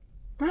read it.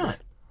 Right.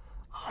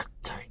 I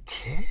don't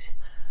care.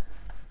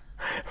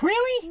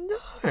 Really? No.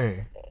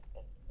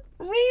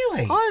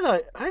 Really?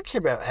 I don't care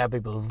about how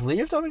people have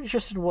lived. I'm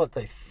interested in what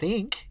they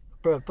think.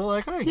 But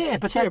like, I don't Yeah,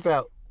 but care that's-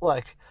 about,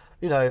 like,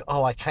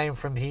 I came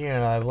from here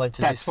and I went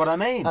to That's this. what I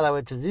mean. And I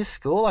went to this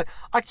school. Like,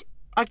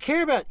 I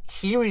care about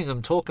hearing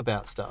them talk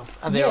about stuff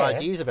and their Yeah.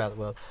 ideas about the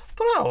world.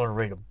 But I don't want to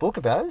read a book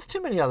about it. There's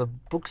too many other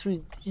books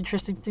with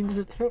interesting things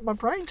that hurt my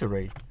brain to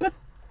read.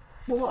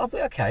 Well,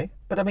 okay.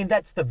 But I mean,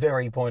 that's the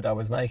very point I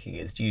was making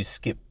is do you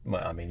skip...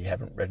 Well, I mean, you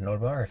haven't read an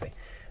autobiography.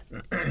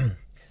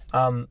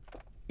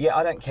 Yeah,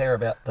 I don't care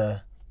about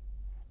the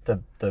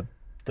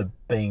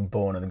being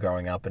born and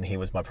growing up and here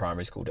was my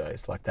primary school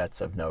days. Like,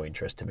 that's of no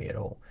interest to me at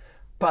all.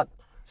 But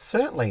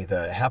certainly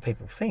how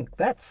people think,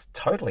 that's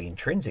totally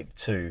intrinsic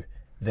to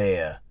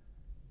their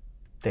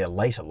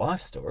later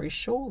life stories,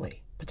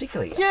 surely.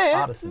 Particularly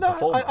artists and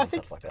performers and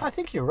stuff like that. I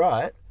think you're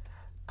right.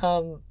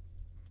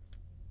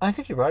 I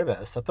think you're right about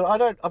this stuff, but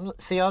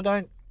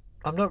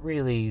I'm not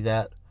really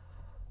that.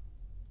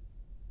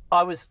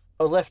 I was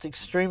left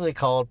extremely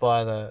cold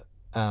by the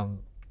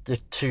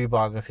two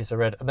biographies I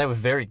read, and they were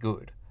very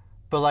good.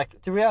 But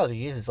like the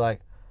reality is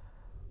like,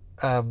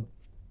 I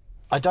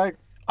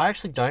I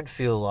actually don't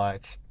feel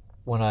like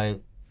when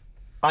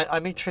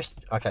I'm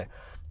interested. Okay,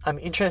 I'm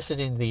interested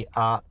in the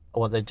art,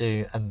 what they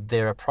do, and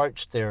their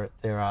approach, their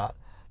art,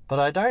 but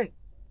I don't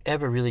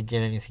ever really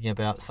get anything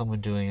about someone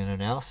doing an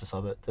analysis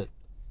of it. That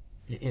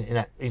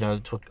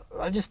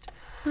I just.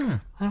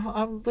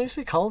 I'm leaves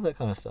me cold, that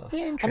kind of stuff.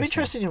 Yeah, I'm interesting.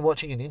 interested in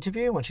watching an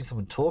interview, watching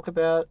someone talk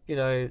about,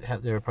 how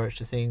their approach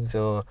to things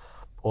or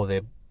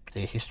their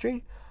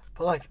history.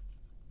 But like,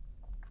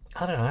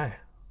 I don't know.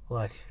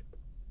 Like,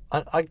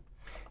 I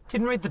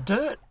Didn't read the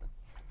dirt.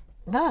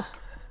 nah.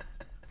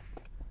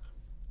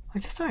 I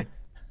just don't.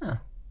 Huh.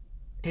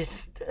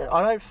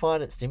 I don't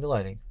find it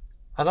stimulating,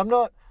 and I'm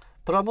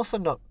also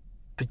not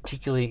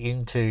particularly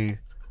into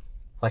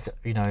like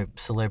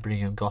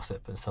celebrity and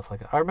gossip and stuff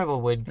like that. I remember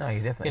when No,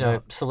 you're definitely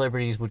not.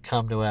 celebrities would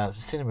come to our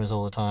cinemas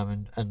all the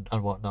time and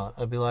whatnot.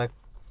 I'd be like,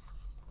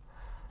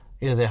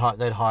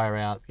 they'd hire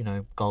out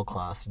gold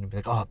class and be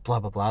like, oh, blah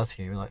blah blah's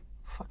here. You're like,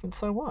 fucking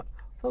so what?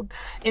 Well,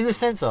 in the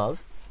sense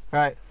of,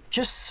 right,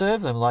 just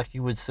serve them like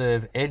you would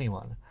serve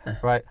anyone,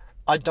 right?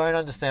 I don't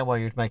understand why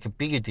you'd make a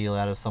bigger deal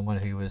out of someone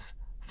who was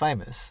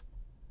famous.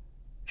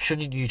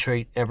 Shouldn't you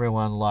treat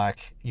everyone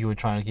like you were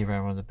trying to give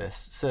everyone the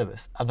best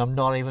service? And I'm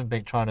not even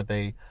trying to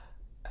be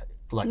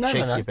like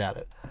cheeky about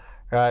it,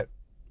 right?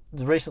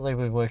 Recently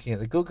we've been working at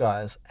the Good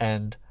Guys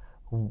and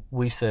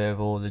we serve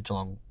all the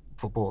Geelong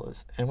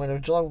footballers. And when a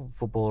Geelong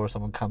footballer or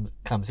someone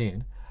comes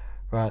in,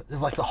 right,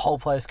 like the whole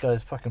place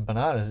goes fucking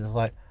bananas. It's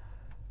like,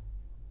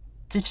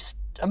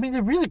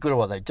 they're really good at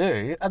what they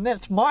do, and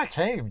that's my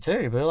team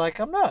too, but like,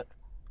 I'm not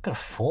going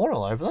to fawn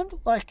all over them.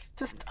 Like,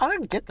 I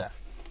don't get that.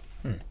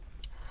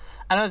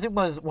 And I think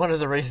was one of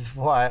the reasons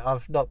why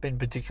I've not been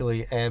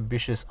particularly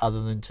ambitious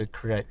other than to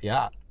create the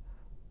art.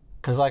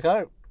 Because, like, I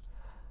don't...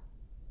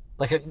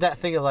 Like, that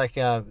thing of, like,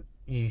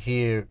 you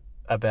hear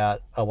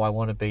about, I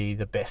want to be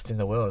the best in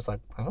the world. It's like,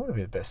 I don't want to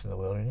be the best in the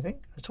world or anything.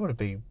 I just want to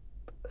be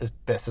as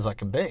best as I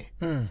can be.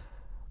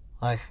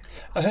 Like...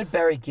 I heard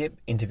Barry Gibb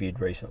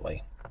interviewed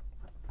recently,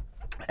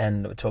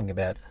 and we're talking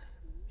about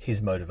his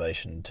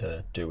motivation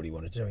to do what he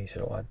wanted to do. He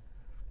said, I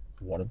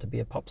wanted to be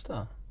a pop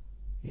star.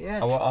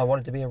 Yeah. I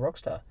wanted to be a rock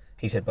star.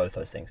 He said both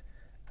those things.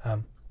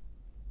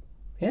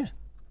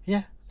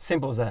 Yeah.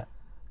 Simple as that.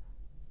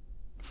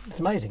 It's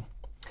amazing.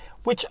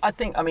 Which I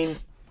think,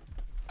 a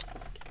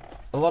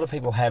lot of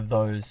people have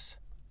those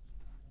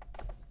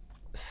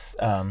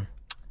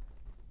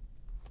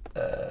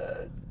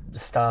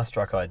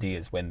starstruck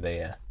ideas when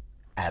they're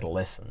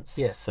adolescents.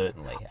 Yeah.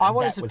 Certainly. I And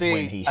wanted that to was when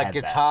be he a had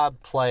guitar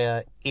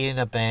player in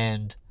a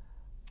band,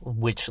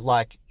 which,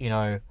 like, be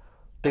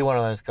one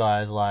of those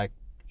guys like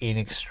in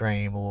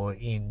Extreme or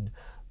in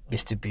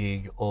Mr.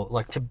 Big, or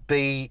like to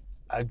be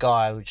a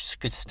guy which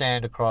could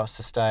stand across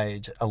the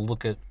stage and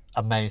look at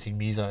amazing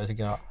musos and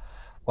go,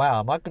 wow,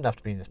 am I good enough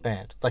to be in this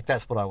band? Like,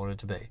 that's what I wanted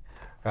to be,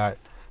 right?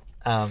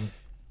 And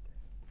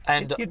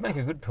You'd make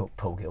a good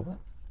Paul Gilbert.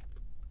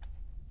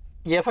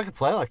 yeah, if I could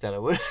play like that, I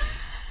would.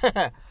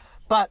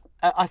 But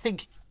I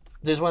think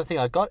there's one thing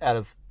I got out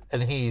of,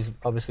 and he's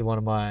obviously one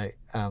of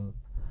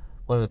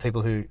the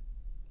people who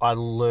I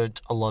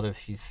learnt a lot of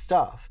his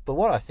stuff. But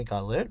what I think I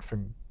learnt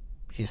from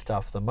his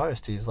stuff the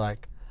most is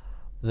like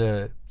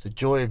the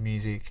joy of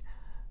music,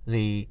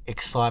 the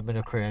excitement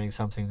of creating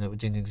something that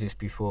didn't exist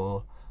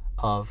before,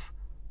 of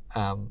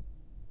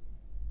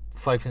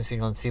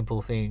focusing on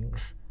simple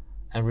things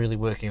and really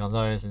working on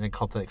those, and then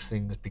complex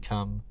things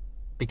become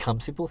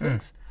simple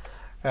things.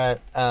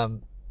 Right?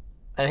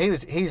 And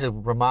he's a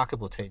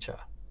remarkable teacher,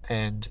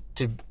 and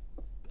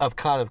I've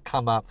kind of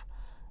come up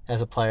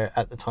as a player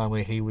at the time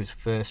where he was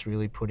first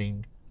really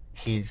putting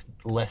his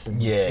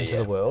lessons into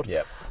the world.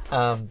 Yeah.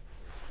 And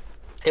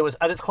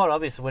it's quite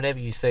obvious whenever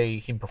you see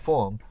him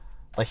perform,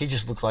 like, he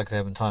just looks like he's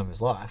having time of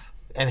his life,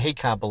 and he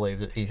can't believe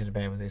that he's in a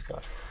band with these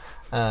guys.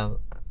 And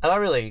I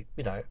really,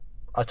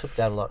 I took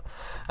that a lot.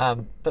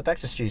 But back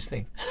to Stu's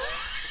thing.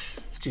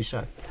 Stu's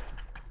show.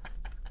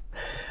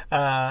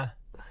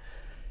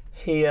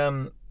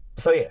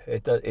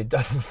 It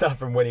doesn't start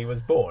from when he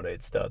was born.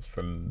 It starts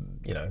from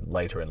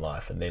later in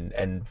life,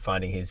 and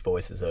finding his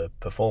voice as a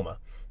performer.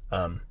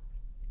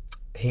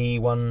 He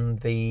won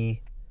the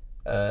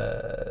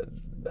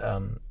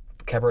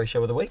cabaret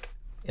show of the week,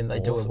 and they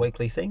do a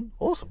weekly thing.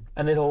 Awesome.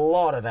 And there's a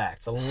lot of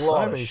acts, a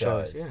lot of many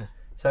shows. yeah.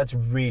 So that's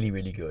really,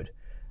 really good.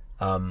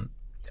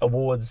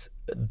 Awards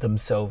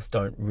themselves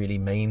don't really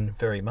mean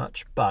very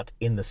much, but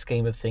in the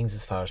scheme of things,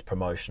 as far as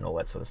promotion, all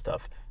that sort of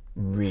stuff,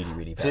 really,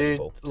 really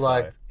valuable. Dude,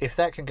 like, if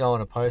that can go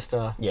on a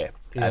poster... Yeah,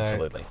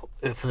 absolutely.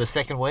 For the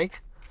second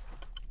week,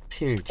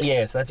 huge.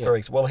 Yeah, so that's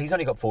very... Well, he's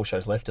only got 4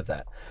 shows left of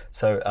that.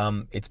 So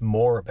it's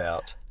more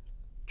about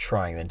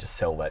trying then to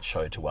sell that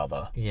show to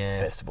other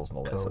festivals and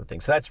all that sort of thing.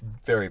 So that's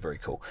very, very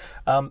cool.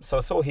 So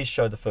I saw his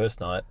show the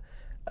first night,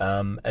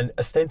 and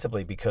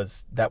ostensibly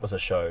because that was a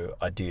show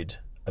I did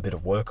a bit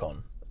of work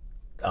on.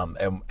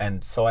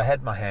 And so I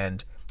had my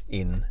hand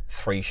in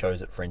 3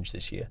 shows at Fringe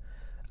this year.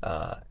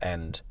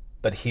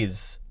 But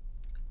his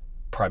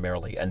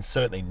primarily, and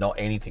certainly not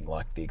anything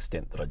like the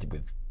extent that I did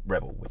with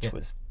Rebel, which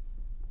was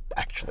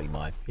actually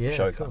my Yeah,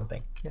 show cool. kind of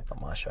thing. Yeah.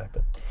 Not my show,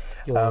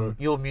 but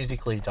Your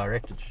musically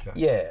directed show.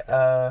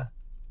 yeah.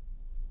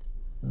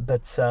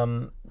 But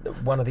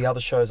one of the other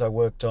shows I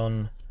worked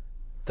on,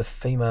 the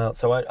female.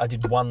 So I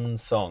did one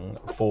song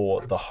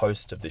for the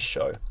host of this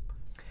show,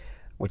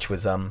 which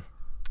was the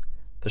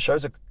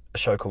show's a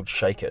show called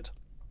Shake It,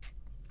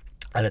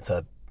 and it's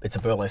a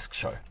burlesque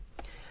show.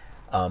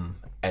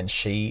 And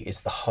she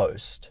is the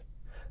host,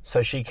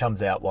 so she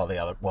comes out while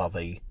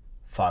the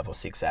 5 or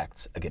 6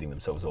 acts are getting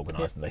themselves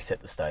organised, and they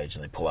set the stage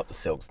and they pull up the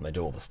silks and they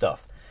do all the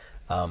stuff,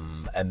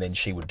 and then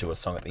she would do a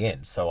song at the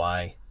end. So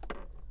I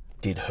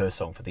did her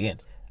song for the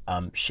end.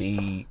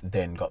 She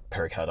then got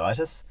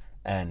pericarditis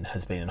and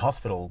has been in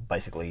hospital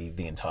basically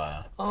the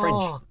entire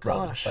Fringe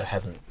run, gosh. so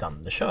hasn't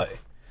done the show.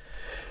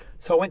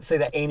 So I went to see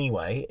that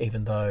anyway,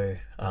 even though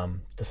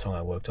the song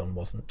I worked on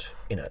wasn't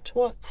in it.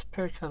 What's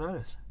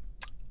pericarditis?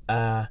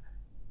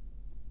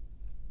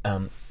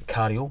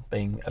 Cardial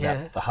being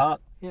about the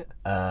heart.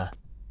 Yeah.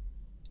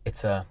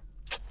 It's I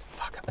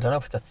don't know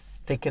if it's a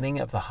thickening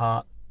of the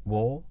heart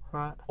wall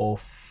Right. or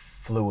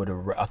fluid.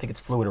 I think it's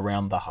fluid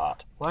around the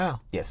heart. Wow.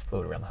 Yes,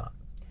 fluid around the heart.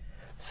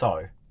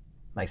 So,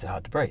 makes it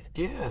hard to breathe.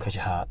 Yeah. Because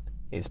your heart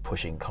is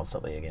pushing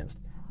constantly against.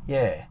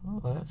 Yeah.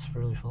 Oh, that's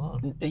really full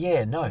on.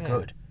 Yeah, no,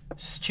 good.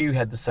 Stu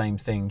had the same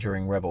thing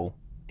during Rebel.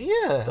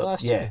 Yeah,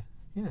 last year.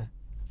 Yeah.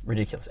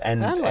 Ridiculous.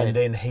 And Adelaide.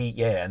 then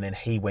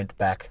he went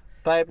back.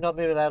 Babe, not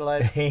moving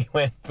Adelaide. He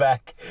went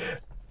back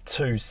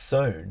too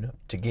soon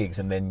to gigs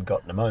and then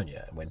got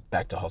pneumonia and went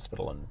back to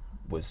hospital and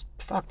was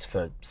fucked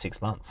for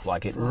 6 months.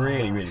 Like, it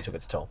really, really took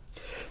its toll.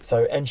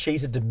 So, and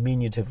she's a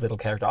diminutive little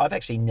character. I've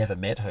actually never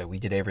met her. We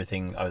did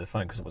everything over the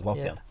phone because it was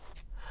lockdown.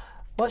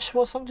 What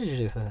song did you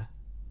do for her?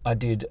 I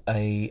did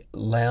a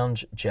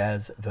lounge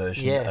jazz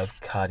version Yes.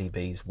 of Cardi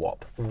B's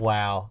WAP.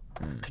 Wow.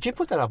 Could you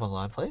put that up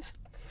online, please?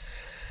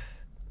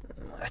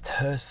 It's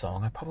her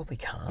song. I probably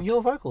can't.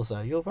 Your vocals,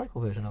 though. Your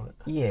vocal version of it.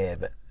 Yeah,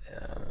 but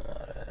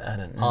I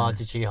don't know. Oh,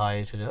 did she hire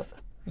you to do it?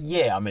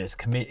 Yeah, I mean it's a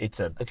commission.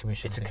 A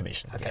commission. It's a thing.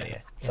 commission. Okay.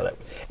 Yeah. So that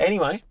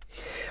anyway,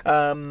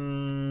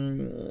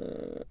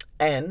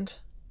 and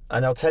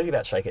I'll tell you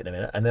about Shake It in a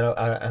minute. And then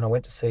I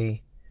went to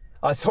see.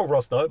 I saw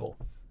Ross Noble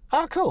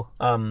Oh, cool.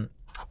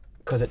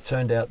 because it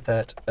turned out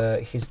that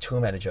his tour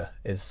manager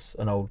is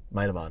an old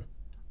mate of mine.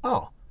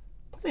 Oh,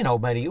 probably an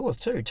old mate of yours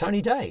too,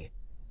 Tony Day.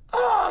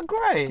 Oh,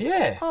 great.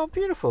 Yeah. Oh,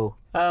 beautiful.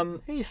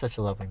 Um, He's such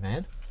a lovely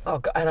man.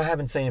 oh, and I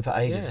haven't seen him for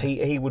ages.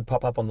 Yeah. He would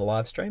pop up on the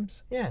live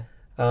streams. Yeah.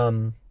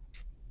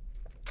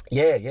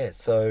 Yeah.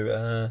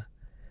 So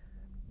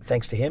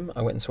thanks to him,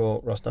 I went and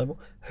saw Ross Noble,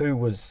 who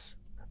was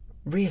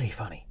really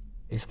funny.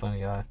 He's a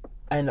funny guy.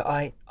 And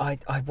I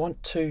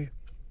want to.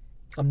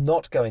 I'm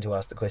not going to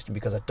ask the question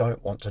because I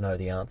don't want to know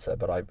the answer,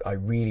 but I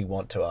really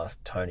want to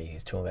ask Tony,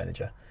 his tour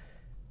manager,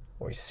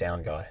 or his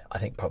sound guy. I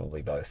think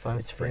probably both.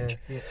 It's Fringe.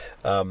 Yeah.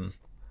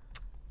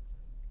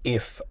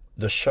 If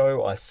the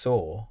show I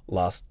saw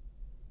last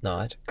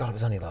night, God, it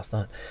was only last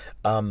night,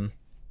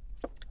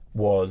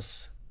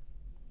 was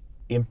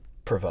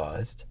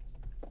improvised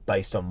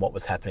based on what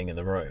was happening in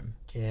the room,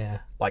 Yeah.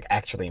 like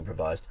actually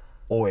improvised,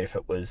 or if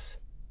it was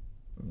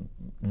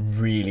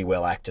really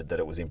well acted that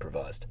it was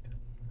improvised.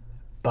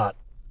 But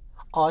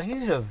Oh,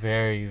 he's a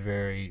very,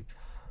 very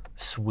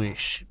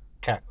swish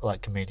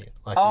comedian.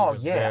 Like, oh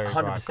he's a yeah, very 100%.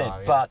 bright guy,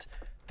 yeah. But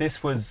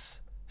this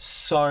was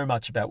so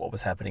much about what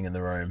was happening in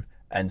the room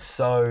and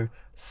so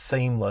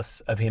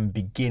seamless of him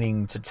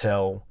beginning to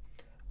tell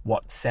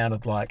what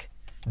sounded like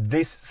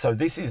this. So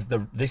this is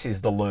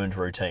the learned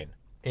routine,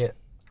 Yeah.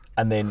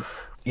 and then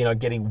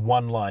getting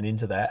one line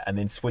into that and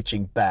then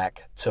switching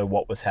back to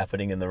what was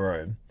happening in the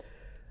room.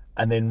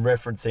 And then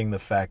referencing the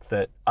fact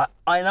that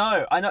I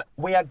know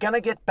we are gonna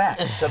get back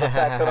to the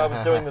fact that I was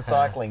doing the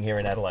cycling here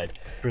in Adelaide.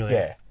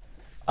 Brilliant.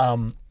 Yeah.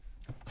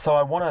 So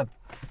I want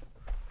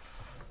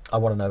to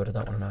know, but I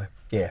don't want to know.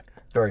 Yeah,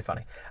 very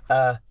funny.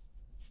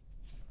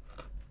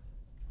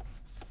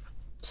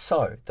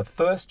 So the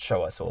first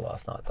show I saw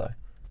last night, though,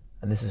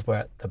 and this is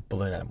where the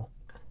Balloon Animal.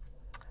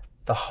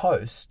 The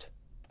host,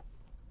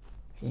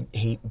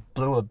 he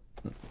blew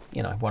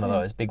one of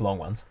those big long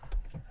ones,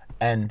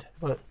 and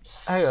But,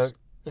 hang on.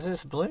 Is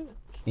this a balloon?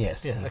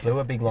 yes, Yeah, he okay. blew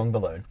a big long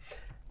balloon,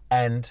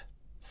 and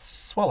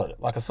swallowed it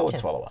like a sword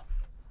swallower.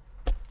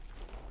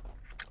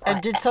 And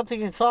did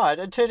something inside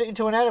and turned it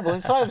into an animal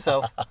inside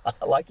himself.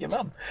 Like your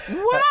mum.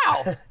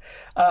 Wow!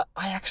 I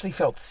actually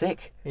felt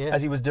sick Yeah.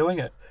 as he was doing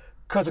it,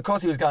 because of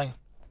course he was going.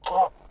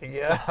 Oh,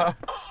 Yeah.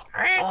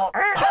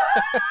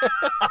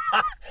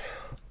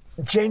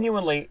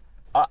 genuinely,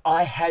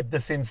 I had the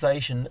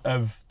sensation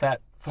of that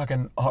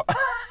fucking.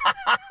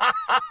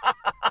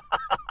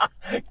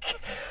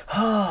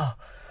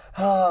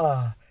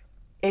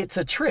 It's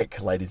a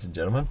trick, ladies and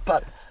gentlemen,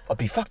 but I'd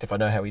be fucked if I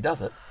know how he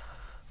does it.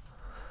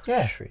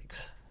 Yeah.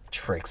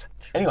 Tricks.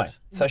 Anyway,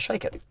 so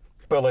Shake It,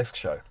 burlesque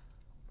show.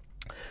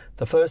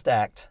 The first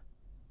act,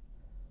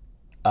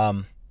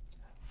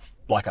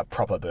 like a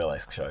proper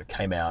burlesque show,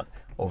 came out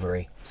all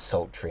very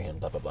sultry and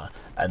blah, blah, blah.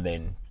 And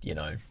then,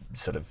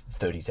 sort of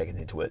 30 seconds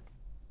into it,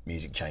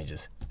 music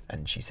changes,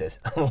 and she says,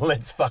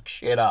 "Let's fuck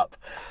shit up."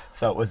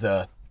 So it was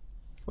an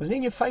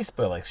in-your-face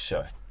burlesque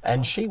show,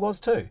 and she was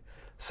too.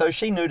 So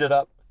she nuded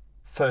up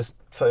first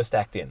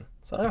act in.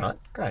 So all right,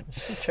 great.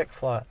 Just check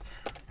flights.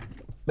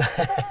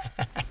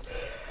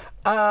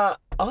 I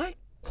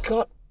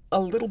got a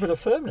little bit of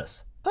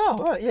firmness. Oh,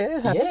 right, yeah,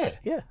 it happens.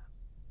 Yeah.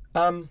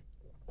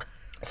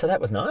 So that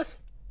was nice.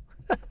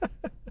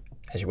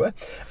 As you were.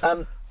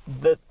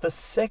 The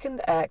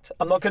second act,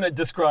 I'm not going to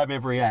describe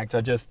every act.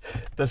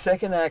 The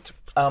second act,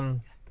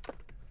 not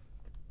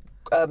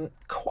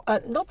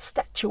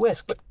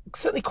statuesque, but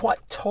certainly quite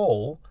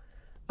tall.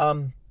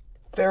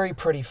 Very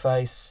pretty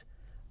face,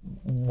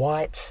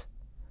 white,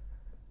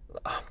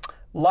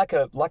 like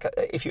a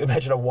if you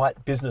imagine a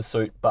white business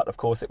suit, but of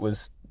course it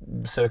was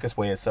circus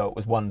wear, so it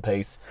was one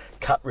piece,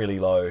 cut really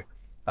low.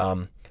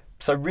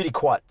 So really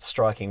quite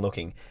striking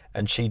looking.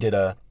 And she did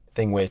a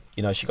thing where,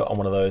 she got on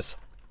one of those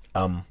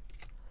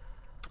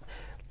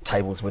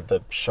tables with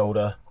the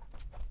shoulder,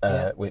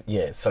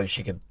 so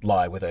she could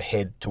lie with her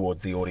head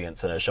towards the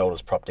audience and her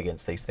shoulders propped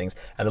against these things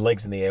and her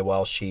legs in the air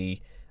while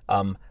she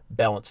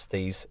balanced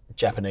these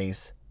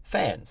Japanese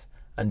fans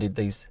and did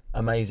these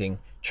amazing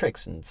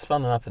tricks and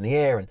spun them up in the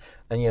air and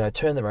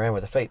turned them around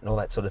with her feet and all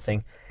that sort of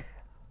thing.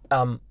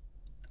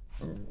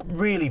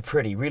 Really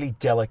pretty, really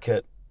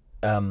delicate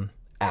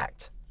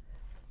act.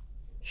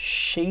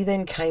 She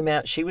then came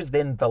out, she was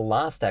then the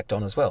last act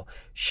on as well.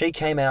 She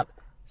came out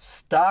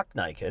stark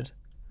naked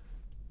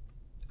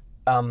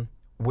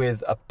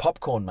with a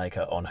popcorn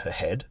maker on her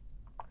head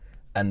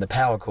and the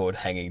power cord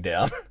hanging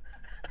down.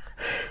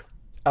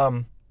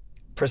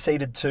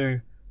 Proceeded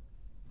to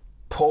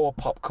pour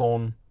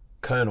popcorn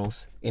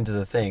kernels into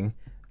the thing.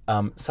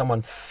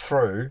 Someone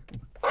threw,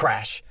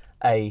 crash,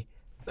 an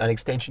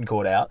extension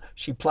cord out.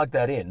 She plugged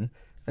that in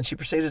and she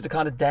proceeded to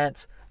kind of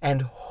dance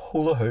and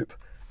hula hoop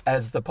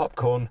as the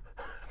popcorn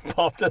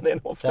popped and then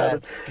all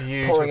started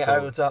pouring it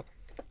over the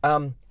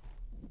top.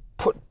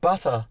 Put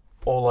butter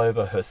all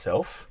over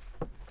herself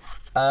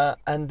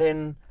and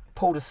then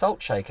pulled a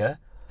salt shaker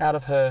out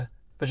of her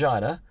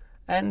vagina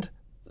and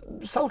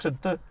salted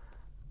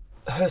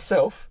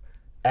herself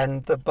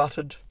and the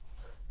buttered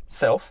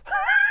self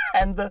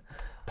and the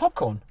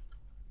popcorn.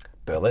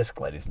 Burlesque,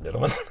 ladies and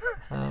gentlemen.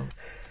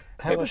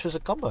 How much was a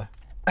combo?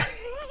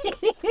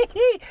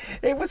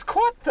 It was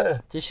quite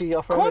the... Did she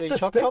offer quite any the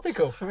chop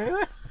spectacle. chops from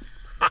anywhere?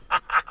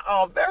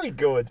 Oh, very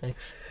good.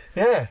 Thanks.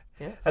 Yeah.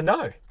 Yeah.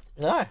 No.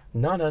 No.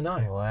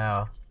 No.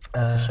 Wow.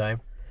 That's a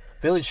shame.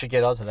 Village should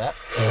get onto that.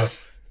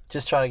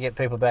 Just trying to get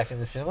people back in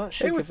the cinema.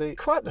 It was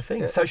quite the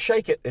thing. Yeah. So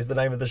Shake It is the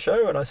name of the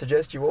show, and I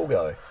suggest you all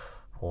go.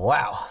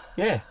 Wow.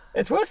 Yeah.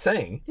 It's worth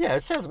seeing. Yeah,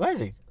 it sounds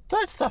amazing.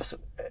 Don't stop.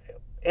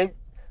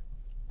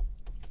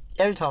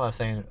 Every time I've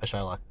seen a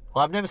show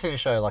I've never seen a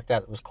show like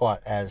that was quite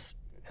as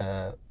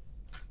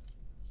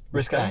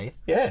risque.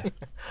 Yeah.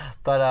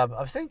 But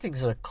I've seen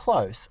things that are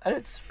close, and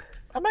it's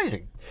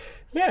amazing.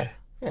 Yeah.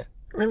 Yeah.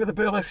 Remember the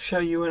burlesque show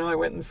you and I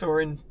went and saw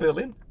in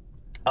Berlin?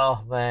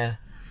 Oh, man.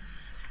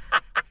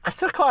 I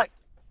still quite...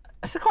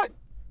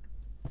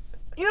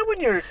 when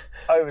you're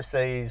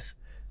overseas...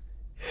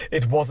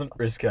 It wasn't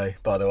risque,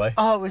 by the way.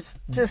 Oh, it was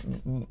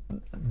just...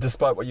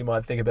 Despite what you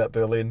might think about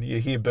Berlin, you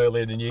hear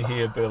Berlin and you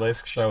hear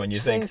burlesque show and you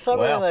think, so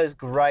many of those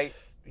great,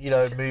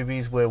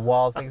 movies where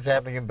wild things are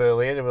happening in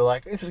Berlin and we're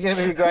like, this is going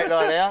to be a great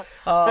night out.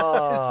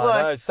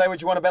 Oh, no, say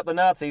what you want about the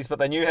Nazis, but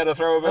they knew how to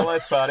throw a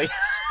burlesque party.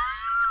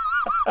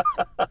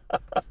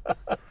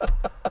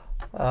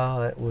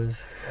 Oh, it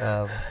was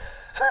a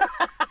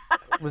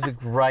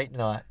great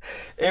night.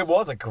 It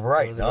was a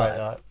great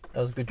night. That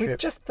was a good trip. With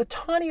just the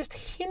tiniest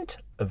hint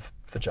of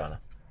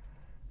vagina.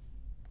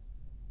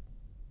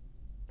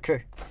 True.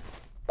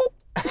 So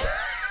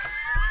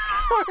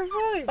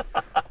funny.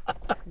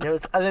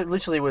 And it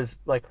literally was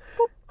like,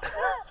 boop.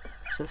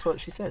 That's what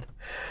she said.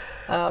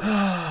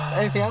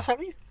 Anything else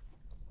happening?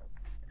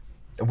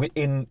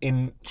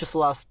 In just the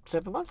last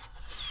 7 months?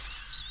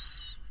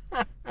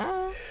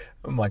 Oh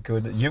my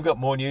goodness, you've got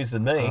more news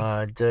than me.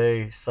 I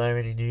do. So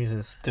many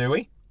newses. Do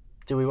we?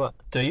 Do we what?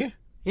 Do you?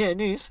 Yeah,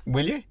 news.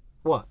 Will you?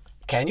 What?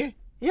 Can you?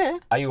 Yeah.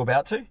 Are you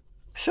about to?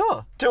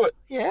 Sure. Do it.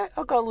 Yeah,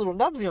 I've got a little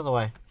nubsy on the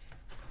way.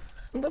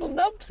 A little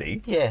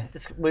nubsy? Yeah,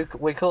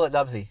 we call it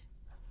nubsy.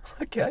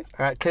 Okay. All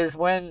right, because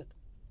when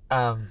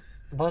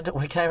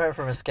we came home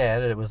from a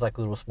scan and it was like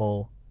a little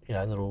small,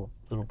 little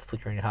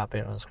flickering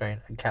heartbeat on the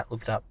screen, and Kat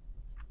looked up,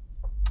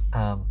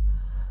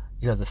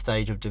 the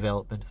stage of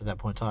development at that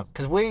point in time.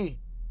 Because we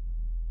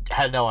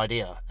had no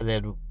idea. And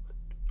then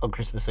on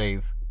Christmas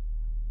Eve,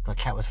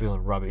 Kat was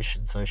feeling rubbish,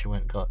 and so she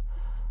went to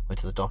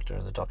the doctor,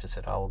 and the doctor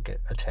said, "I will get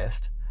a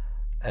test."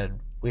 And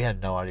we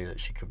had no idea that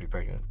she could be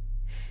pregnant.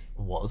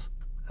 It was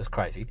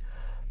crazy.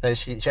 Then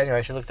she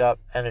looked up,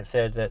 and it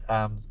said that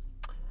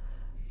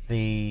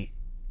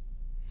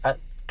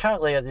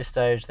currently at this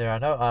stage there are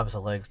no arms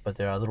or legs, but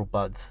there are little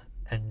buds.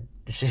 And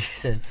she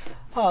said,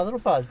 "Oh, little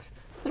buds,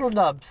 little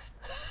nubs."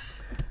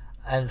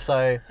 And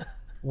so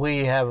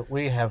we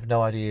have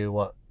no idea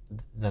what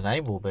the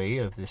name will be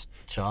of this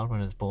child when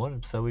it's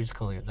born, so we're just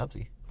calling it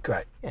Nubsy.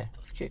 Great. Yeah,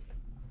 it's cute.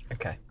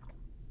 Okay.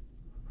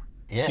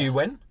 Yeah. To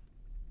when?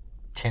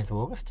 10th of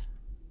August.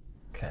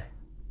 Okay.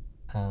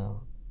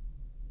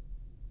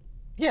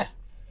 Yeah.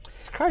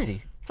 It's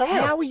crazy. It's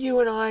unreal. How are you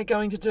and I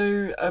going to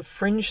do a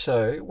fringe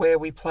show where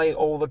we play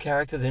all the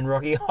characters in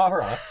Rocky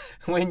Horror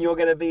when you're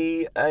going to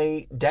be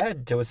a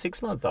dad to a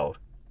 6-month-old?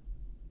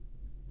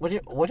 What do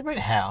you mean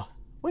how?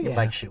 We can Yeah.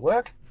 make shit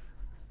work.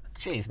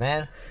 Jeez,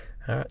 man.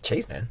 All right,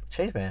 cheese, man.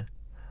 Jeez, man.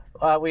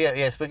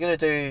 Yes, we're going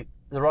to do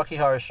the Rocky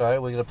Horror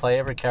Show. We're going to play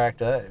every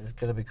character. It's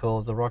going to be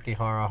called the Rocky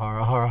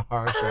Horror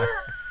Show.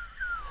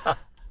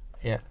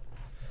 Yeah.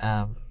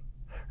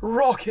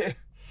 Rocky.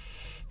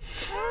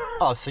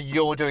 Oh, so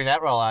you're doing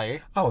that role, are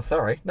you? Oh,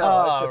 sorry. No,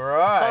 Oh, it's just...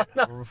 right.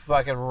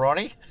 Fucking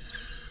Ronnie.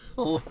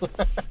 Are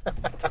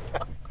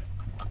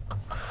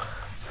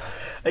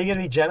you going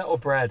to be Janet or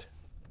Brad?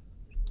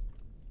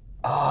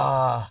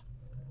 I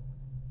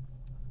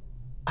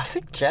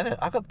think Janet.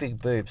 I got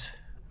big boobs.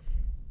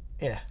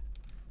 Yeah.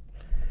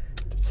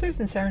 Did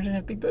Susan Sarandon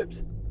have big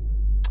boobs?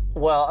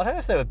 Well, I don't know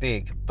if they were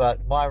big,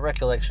 but my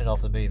recollection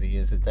of the movie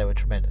is that they were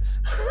tremendous.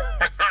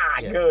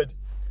 Yeah. Good.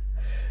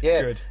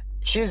 Yeah. Good.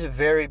 She was a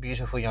very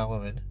beautiful young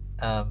woman.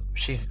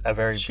 She's a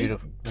very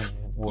beautiful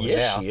woman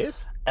Yes, now. she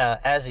is.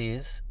 As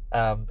is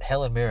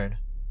Helen Mirren.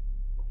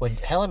 When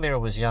Helen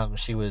Mirren was young,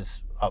 she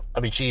was...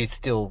 she is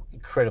still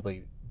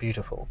incredibly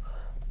beautiful.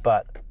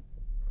 But,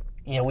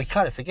 we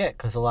kind of forget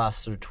because the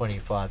last sort of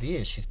 25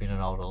 years she's been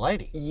an older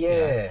lady.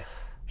 Yeah.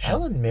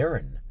 Helen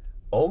Mirren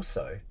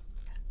also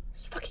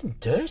is fucking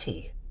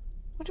dirty.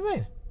 What do you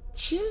mean?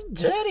 She's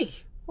dirty.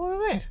 What do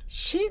you mean?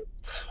 She's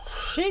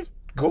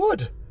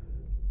good.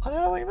 I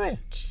don't know what you mean.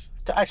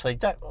 Actually,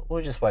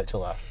 we'll just wait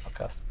till our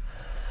podcast.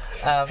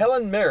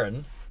 Helen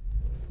Mirren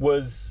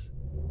was...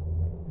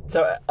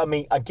 So,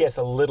 I guess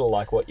a little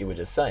like what you were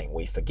just saying,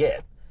 we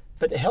forget.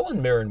 But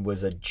Helen Mirren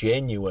was a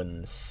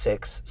genuine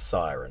sex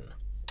siren.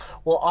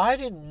 Well, I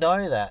didn't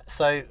know that.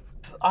 So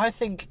I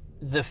think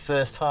the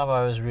first time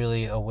I was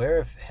really aware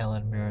of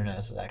Helen Mirren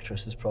as an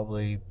actress is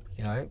probably,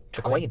 The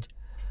Queen.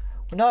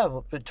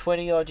 No, but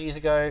 20 odd years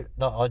ago,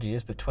 not odd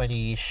years, but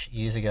 20-ish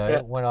years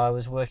ago, when I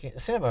was working at the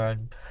cinema,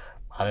 and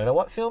I don't know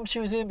what film she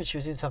was in, but she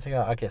was in something,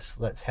 I guess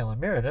that's Helen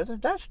Mirren.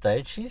 At that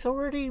stage, she's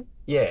already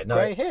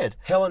grey-haired.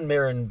 Helen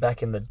Mirren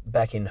back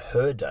in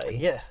her day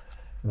Yeah.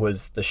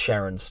 was the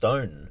Sharon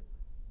Stone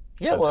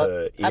Yeah, of well,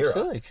 her era.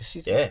 absolutely, because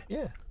she's... Yeah.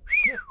 Yeah.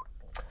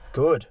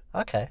 Good.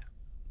 Okay.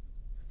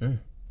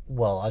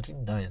 Well, I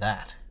didn't know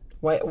that.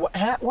 Wait, what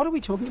are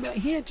we talking about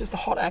here? Just the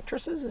hot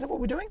actresses? Is that what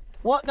we're doing?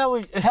 What?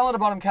 No, Helena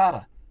Bonham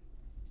Carter.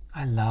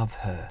 I love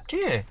her. do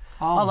you?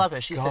 Oh I love my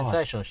her. She's God.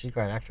 sensational. She's a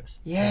great actress.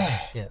 Yeah.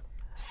 Yeah.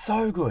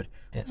 So good.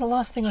 That was the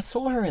last thing I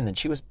saw her in. Then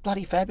she was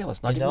bloody fabulous.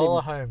 And I didn't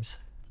Enola even... Holmes.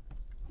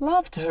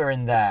 Loved her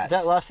in that. Is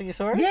that the last thing you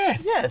saw her?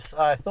 Yes. Yes,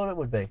 I thought it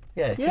would be.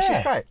 Yeah, 'cause Yeah.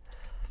 she's great.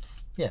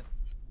 Yeah.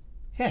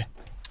 Yeah.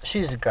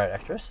 She's a great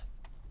actress.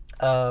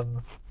 How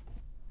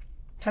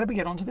did we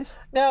get onto this?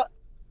 Now,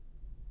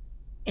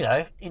 in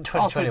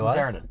 2021, Susan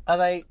Sarandon. are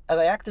they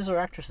actors or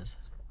actresses?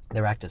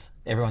 They're actors.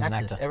 Everyone's an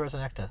Actors. actor. Everyone's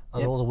an actor.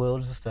 Yep. All the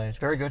world is a stage.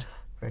 Very good.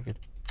 Very good.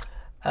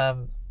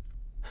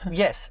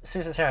 Yes,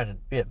 Susan Sarandon.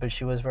 Yeah, but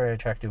she was very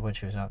attractive when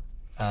she was young.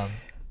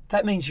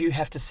 That means you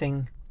have to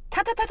sing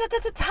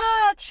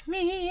touch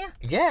me.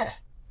 Yeah.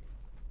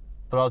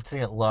 But I'll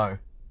sing it low.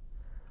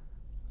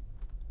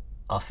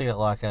 I'll sing it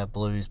like a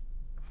blues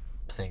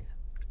thing.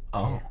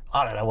 Oh.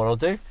 I don't know what I'll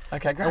do.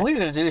 Okay, great. And we were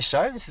going to do this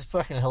show. This is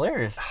fucking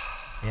hilarious.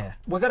 Yeah.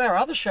 We've got our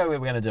other show we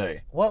were going to do.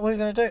 What were we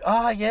going to do?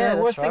 Oh, yeah. There are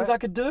that's worse things right. I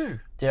could do.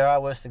 There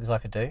are worse things I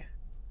could do.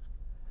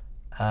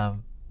 I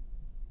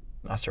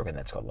still reckon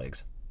that's got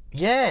legs.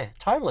 Yeah,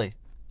 totally.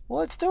 Well,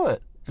 let's do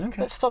it.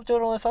 Okay. Let's stop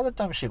doing all this other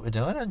dumb shit we're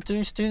doing and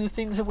do the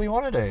things that we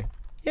want to do.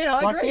 Yeah,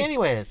 I like agree. the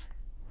Anywheres.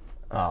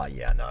 Oh,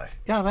 yeah, no.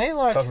 You know what I mean?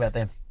 Like, Talk about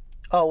them.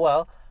 oh,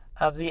 well,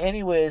 the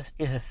Anywheres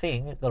is a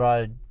thing that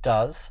I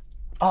does.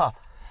 Oh,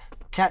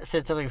 Kat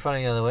said something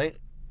funny the other week.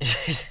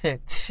 She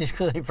said, she's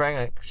clearly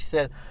pregnant. She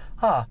said,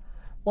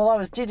 well, I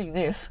was didding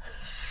this.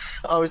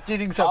 I was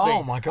didding something.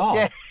 Oh, my God.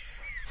 Yeah.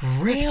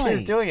 Really? She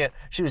was doing it.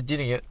 She was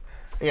didding it.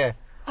 Yeah.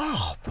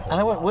 Oh, poor And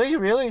I went, love. were you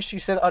really? She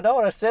said, I know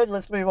what I said.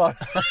 Let's move on.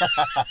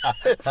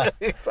 It's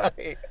really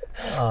funny.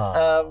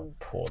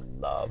 Poor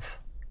love.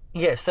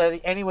 Yeah, so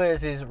the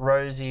Anywheres is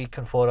Rosie,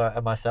 Conforto,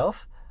 and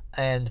myself.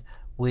 And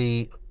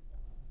we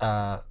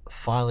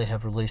finally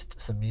have released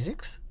some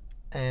musics.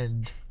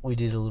 And we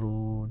did a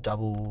little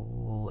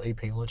double EP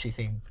launchy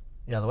thing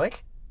the other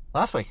week,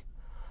 last week.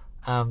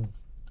 And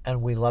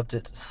we loved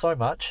it so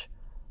much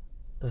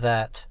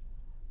that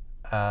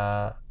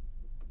I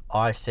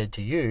said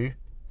to you,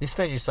 this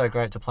venue's so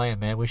great to play in,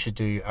 man, we should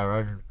do our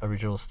own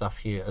original stuff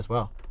here as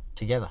well,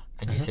 together.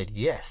 And you said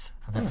yes.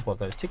 And that's what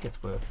those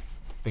tickets were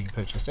being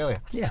purchased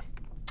earlier. Yeah.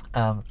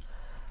 But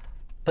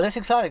that's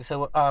exciting.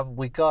 So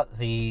we got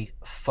the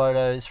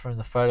photos from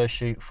the photo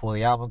shoot for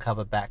the album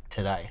cover back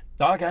today.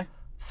 Oh, okay.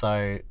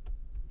 So it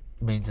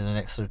means in the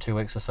next sort of 2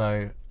 weeks or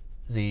so,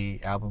 the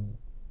album,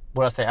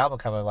 when I say album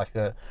cover, like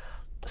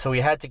so we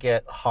had to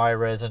get high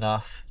res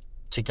enough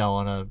to go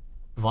on a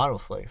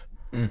vinyl sleeve.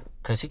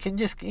 Because you can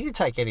take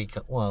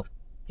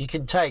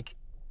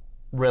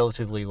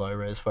relatively low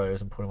res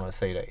photos and put them on a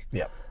CD.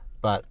 Yeah.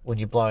 But when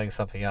you're blowing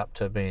something up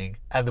to being,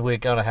 and we're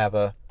going to have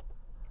a,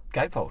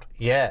 Gatefold.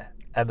 yeah,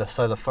 and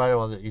so the photo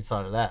on the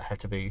inside of that had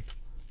to be,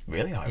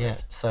 Really high yeah.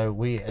 res. So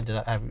we ended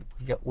up having,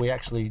 we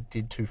actually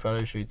did 2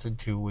 photo shoots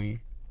until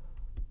we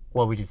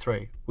did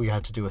 3. We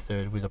had to do a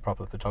third with a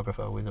proper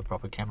photographer with a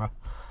proper camera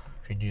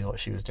who knew what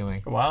she was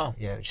doing. Wow.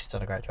 Yeah, she's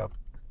done a great job.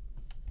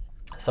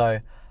 So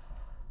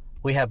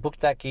we have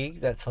booked that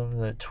gig. That's on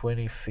the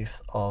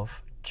 25th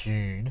of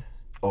June.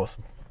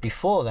 Awesome.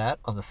 Before that,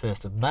 on the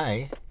 1st of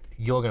May,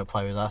 you're going to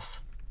play with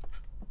us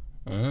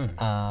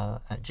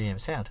at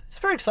GM Sound. It's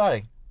very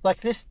exciting.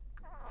 Like this,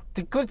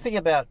 the good thing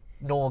about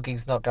normal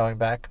gigs not going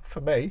back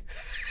for me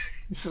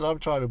is that I'm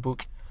trying to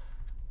book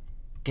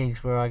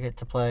gigs where I get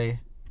to play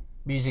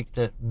music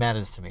that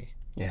matters to me,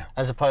 Yeah.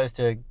 as opposed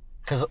to,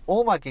 because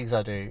all my gigs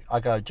I do, I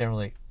go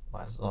generally,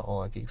 well, it's not all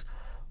my gigs,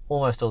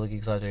 almost all the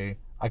gigs I do,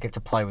 I get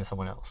to play with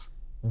someone else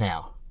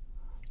now.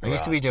 I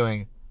used to be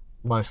doing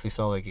mostly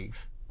solo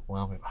gigs.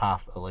 Well,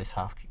 at least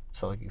half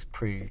solo gigs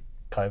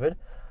pre-COVID,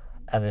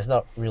 and there's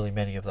not really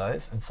many of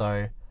those, and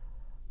so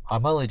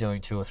I'm only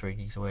doing 2 or 3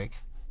 gigs a week.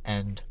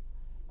 And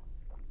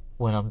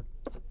when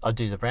I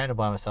do the Brandon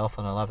by myself,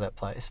 and I love that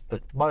place,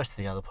 but most of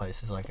the other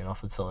places I get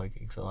offered solo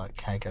gigs are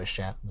like, hey, go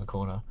shout in the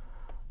corner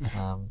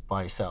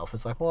by yourself.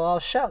 It's like, well, I'll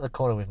shout in the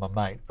corner with my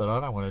mate, but I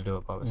don't want to do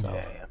it by myself.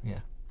 Yeah.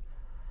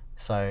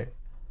 So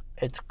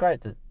it's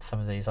great that some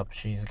of these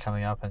opportunities are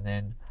coming up, and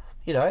then,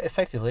 you know,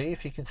 effectively,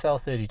 if you can sell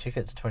 30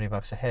 tickets at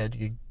 $20 a head,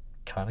 you're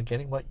kind of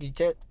getting what you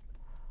get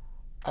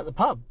at the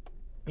pub,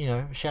 you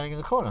know, shouting in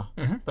the corner.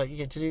 But you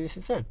get to do this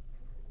instead.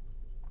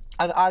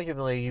 And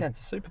arguably, Sounds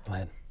a super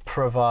plan.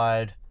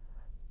 provide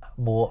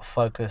more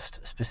focused,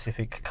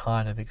 specific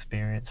kind of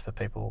experience for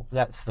people.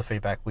 That's the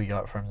feedback we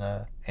got from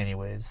the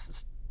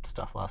Anywheres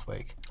stuff last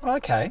week.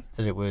 Okay.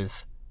 That it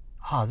was,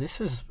 this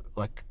was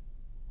like,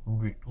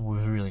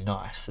 was really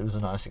nice. It was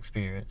a nice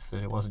experience.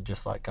 That it wasn't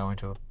just like going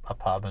to a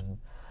pub and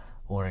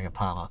ordering a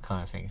Palmer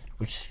kind of thing,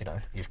 which, you know,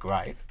 is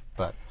great,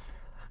 but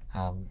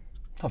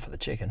Not for the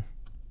chicken.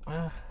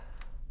 yeah,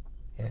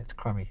 it's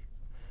crummy.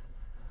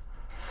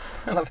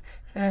 I love.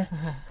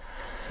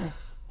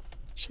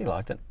 She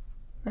liked it.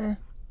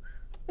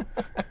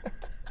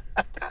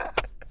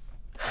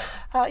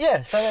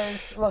 Yeah, so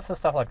there's lots of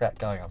stuff like that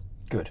going on.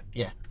 Good.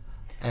 Yeah,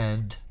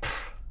 and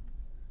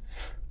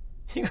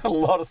You got a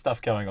lot of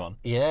stuff going on.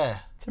 yeah,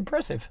 It's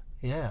impressive.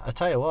 yeah. I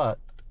tell you what,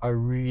 I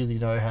really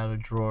know how to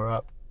draw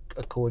up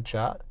a chord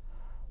chart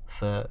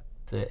for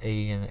the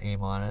E and the E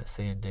minor,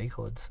 C and D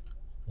chords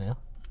now.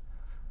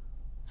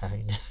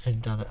 Having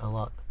done it a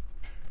lot.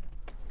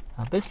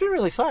 But it's been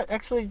really exciting.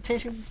 Actually,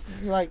 teaching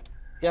like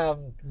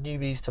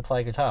newbies to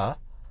play guitar,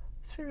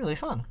 it's been really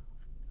fun.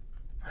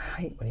 I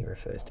hate when he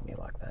refers to me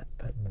like that,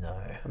 but No,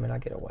 I mean, I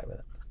get away with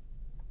it.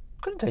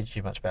 couldn't teach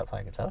you much about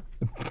playing guitar.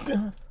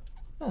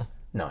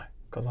 No,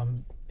 because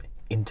I'm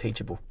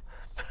unteachable.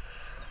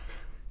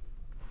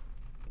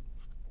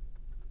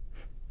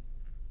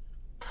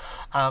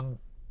 I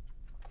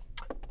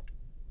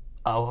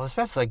was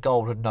about to say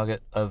golden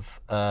nugget of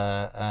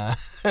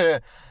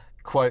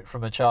quote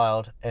from a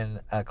child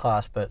in a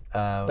class, but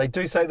They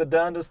do say the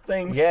darndest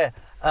things. yeah.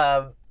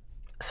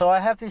 So I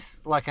have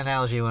this like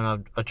analogy when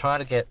I'm trying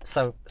to get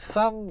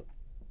sometimes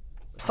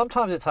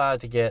it's hard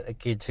to get a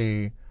kid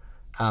to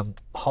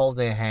hold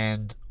their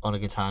hand on a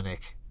guitar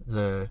neck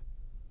the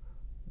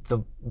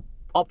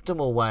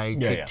optimal way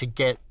to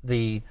get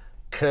the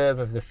curve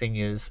of the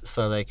fingers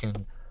so they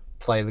can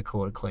play the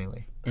chord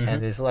cleanly.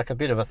 And there's like a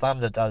bit of a thumb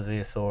that does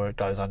this, or it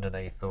goes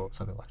underneath, or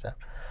something like that.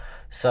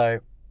 So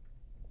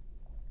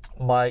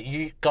my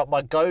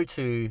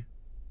go-to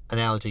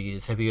analogy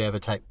is, have you ever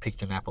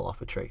picked an apple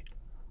off a tree?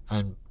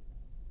 And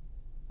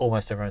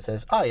almost everyone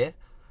says, oh yeah,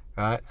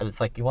 right? And it's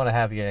like you want to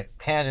have your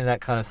hand in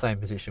that kind of same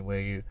position where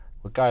you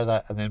would go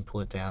that and then pull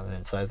it down, and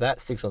then so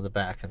that sticks on the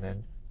back, and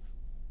then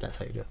that's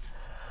how you do it.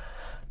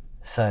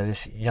 So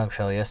this young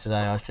fella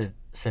yesterday, I said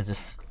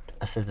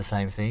the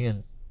same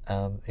thing,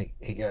 and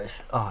he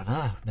goes, oh no,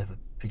 I've never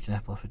picked an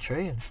apple off a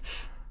tree. And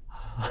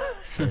I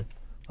said,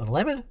 a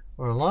lemon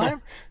or a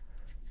lime?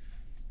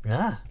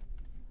 Nah.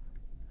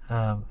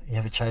 You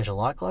ever change a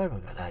light globe?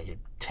 I go, no, you're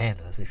 10,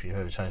 as if you've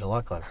ever changed a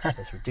light globe.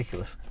 That's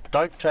ridiculous.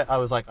 I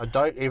was like, I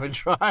don't even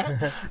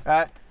try.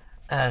 Right?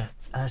 And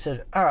I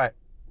said, all right,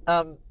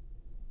 you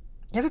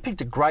ever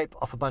picked a grape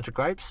off a bunch of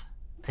grapes?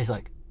 He's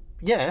like,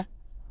 yeah,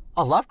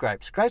 I love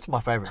grapes. Grapes are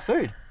my favourite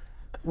food.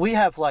 We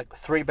have like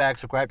 3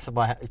 bags of grapes in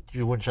my house.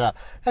 You wouldn't shut up.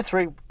 I have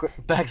 3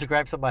 bags of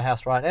grapes in my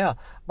house right now.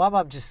 My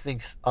mum just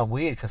thinks I'm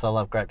weird because I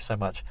love grapes so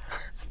much.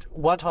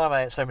 One time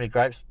I ate so many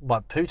grapes, my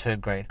poo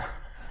turned green.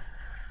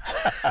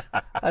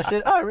 I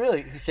said, oh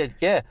really? He said,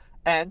 yeah.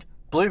 And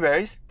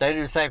blueberries, they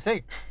do the same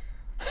thing.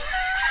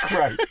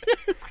 Great.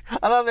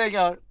 And I'm there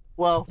going,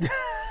 well,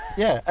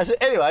 yeah. I said,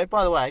 anyway,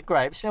 by the way,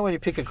 grapes, you know when you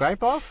pick a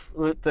grape off,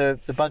 the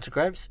bunch of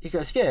grapes? He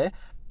goes, yeah.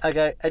 I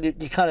go, and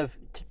you kind of,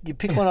 you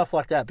pick one off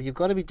like that, but you've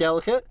got to be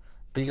delicate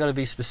but you got to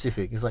be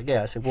specific. It's like,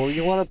 yeah, I said, well,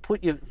 you want to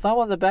put your thumb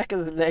on the back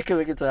of the neck of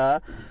the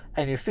guitar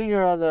and your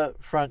finger on the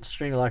front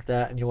string like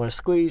that, and you want to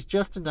squeeze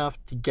just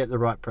enough to get the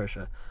right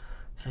pressure.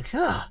 It's like,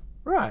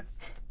 right.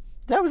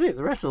 That was it.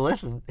 The rest of the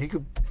lesson, he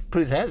could put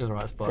his hand in the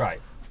right spot. Great.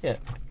 Yeah.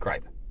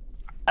 Great.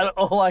 And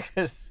all I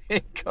could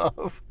think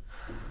of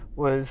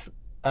was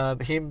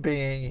him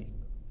being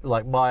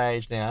like my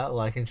age now,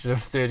 like instead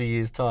of 30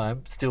 years'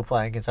 time, still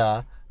playing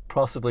guitar,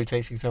 possibly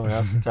teaching someone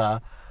else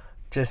guitar.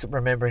 Just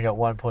remembering at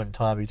one point in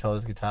time he told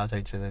his guitar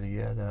teacher that he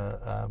had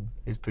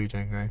his poo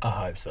doing great. I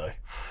hope so.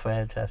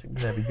 Fantastic.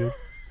 That'd be good.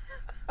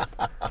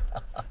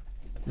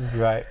 This is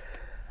great.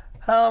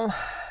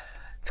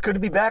 It's good to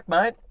be back,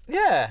 mate.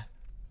 Yeah.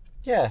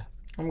 Yeah.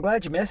 I'm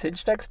glad you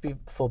messaged. Thanks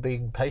for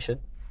being patient.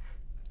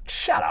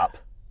 Shut up.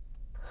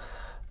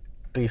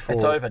 Before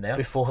It's over now.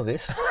 Before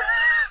this.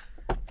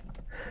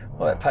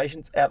 All that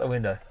patience out the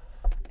window.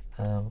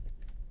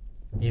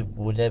 You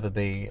would never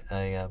be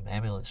a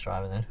ambulance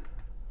driver then.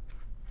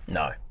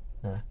 No.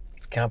 No.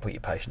 You can't put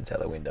your patience out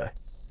the window.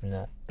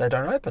 No. They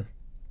don't open.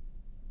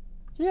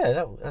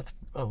 Yeah,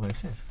 that makes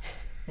sense.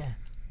 Yeah.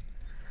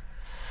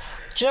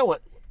 Do you know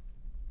what?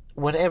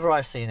 Whenever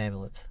I see an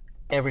ambulance,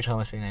 every time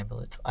I see an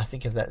ambulance, I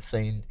think of that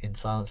scene in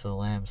Silence of the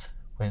Lambs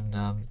when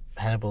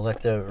Hannibal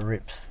Lecter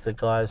rips the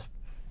guy's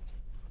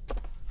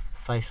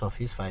face off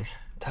his face.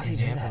 Does he in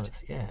the do that?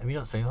 ambulance. Yeah. Have you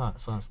not seen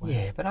Silence of the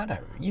Lambs? Yeah, but I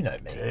don't. You know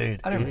me.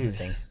 Dude, I don't it remember is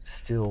things.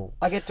 still.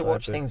 I get to so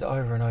watch good. things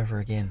over and over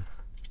again.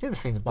 You've never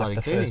seen the Like Bloody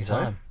the Goonies, first huh?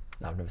 time.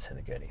 No, I've never seen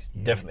the Goonies.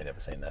 Definitely never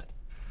seen that.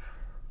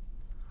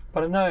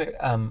 But I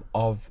know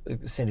of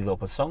Cyndi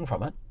Lauper's song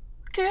from it.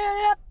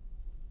 Get up.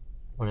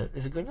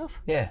 Is it good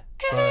enough? Yeah.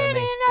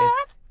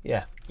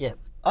 Yeah. Yeah.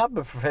 I'm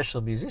a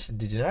professional musician.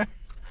 Did you know?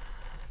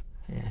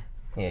 Yeah.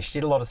 Yeah, she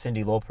did a lot of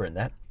Cyndi Lauper in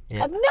that.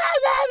 Yeah.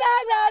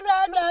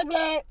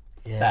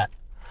 Yeah. That.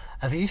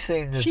 Have you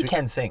seen the? She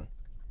can sing.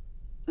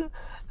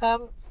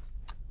 All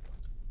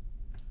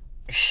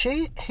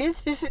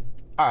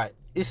right.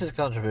 This is a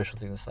controversial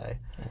thing to say.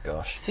 Oh,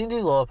 gosh.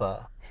 Cyndi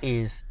Lauper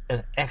is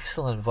an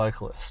excellent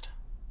vocalist.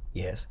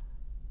 Yes.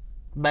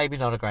 Maybe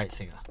not a great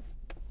singer.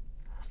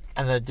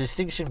 And the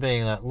distinction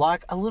being that,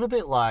 like a little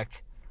bit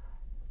like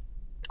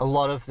a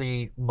lot of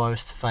the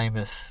most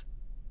famous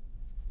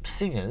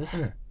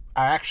singers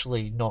are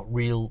actually not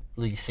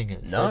really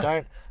singers. No. They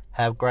don't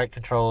have great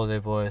control of their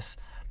voice,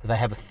 but they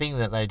have a thing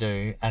that they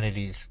do, and it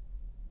is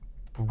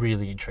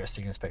really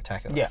interesting and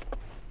spectacular. Yeah.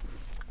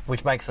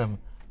 Which makes them,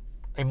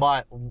 in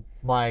my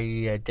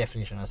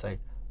definition, I say,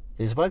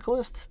 there's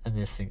vocalists and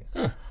there's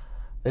singers.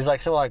 There's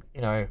like someone like,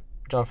 you know,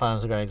 John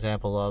Farnham's a great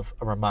example of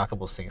a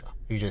remarkable singer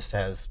who just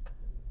has,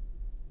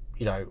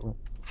 you know,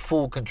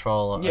 full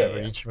control over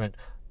an instrument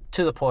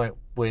to the point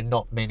where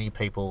not many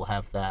people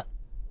have that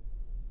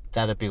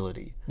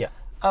ability. Yeah.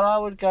 And I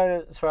would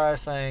go as far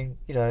as saying,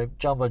 you know,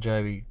 John Bon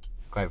Jovi,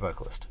 great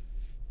vocalist.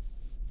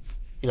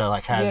 You know,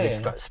 like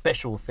has this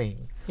special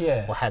thing.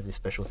 Yeah. Or had this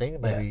special thing.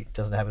 Maybe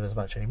doesn't have it as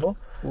much anymore.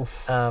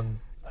 Oof. Not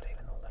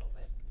even a little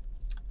bit.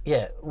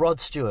 Yeah,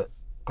 Rod Stewart,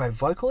 great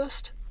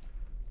vocalist.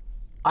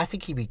 I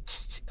think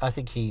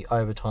he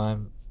over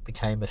time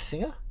became a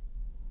singer,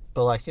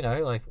 but like, you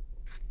know, like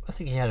I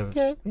think he had a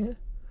Do you know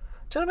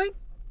what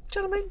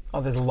I mean?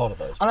 Oh, there's a lot of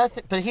those. And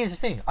but here's the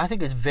thing: I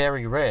think it's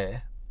very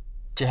rare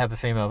to have a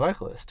female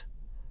vocalist.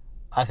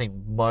 I think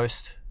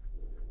most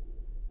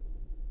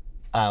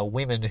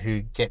women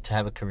who get to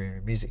have a career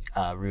in music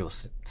are real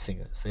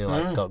singers. They're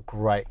like got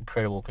great,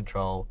 incredible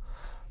control.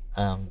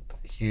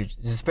 Huge.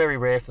 It's very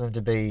rare for them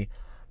to be.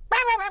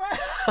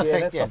 Yeah,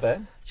 that's not bad.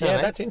 Do you know what I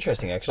mean? That's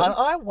interesting, actually. And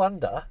I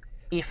wonder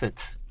if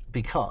it's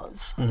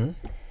because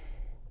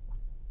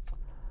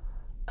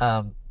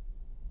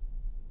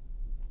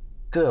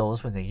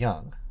girls, when they're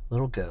young,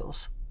 little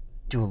girls,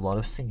 do a lot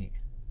of singing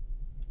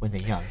when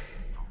they're young,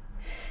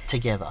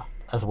 together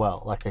as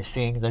well. Like they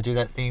sing, they do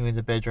that thing in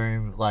the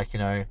bedroom, like, you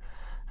know,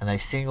 and they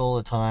sing all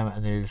the time.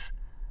 And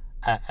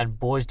and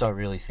boys don't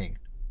really sing,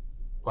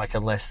 like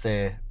unless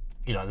they're,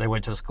 you know, they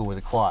went to a school with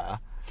a choir,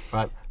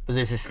 right? But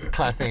there's this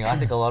kind of thing. I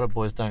think a lot of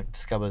boys don't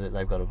discover that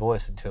they've got a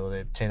voice until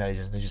they're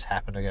teenagers, and they just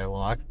happen to go,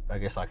 well, I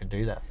guess I can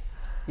do that.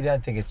 You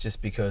don't think it's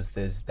just because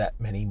there's that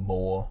many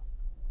more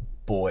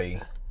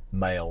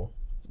male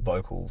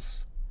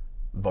vocalists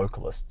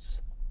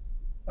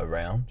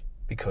around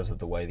because of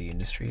the way the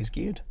industry is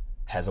geared,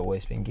 has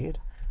always been geared,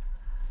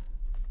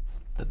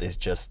 that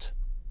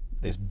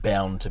there's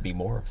bound to be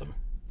more of them?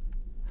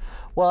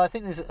 Well, I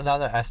think there's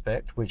another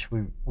aspect which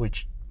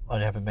I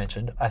haven't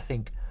mentioned. I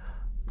think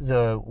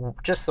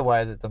just the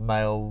way that the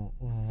male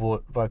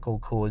vocal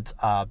cords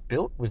are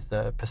built with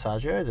the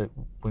passaggio that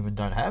women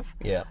don't have,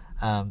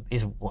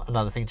 is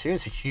another thing too.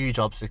 It's a huge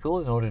obstacle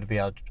in order to be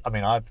able. I'm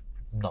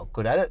not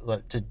good at it.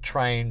 Like to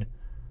train,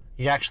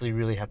 you actually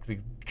really have to be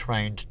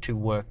trained to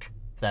work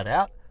that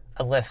out,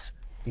 unless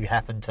you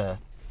happen to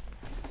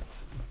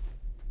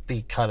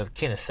be kind of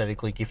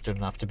kinesthetically gifted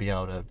enough to be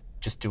able to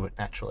just do it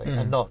naturally,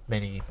 and not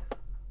many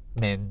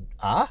men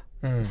are.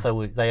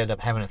 So they end up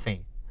having a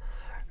thing,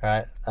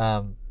 right?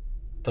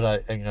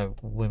 But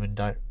women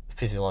don't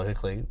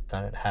physiologically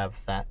don't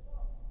have that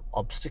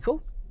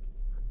obstacle.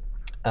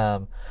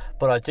 But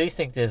I do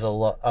think there's a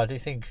lot. I do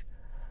think,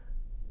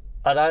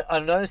 and I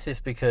noticed this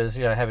because,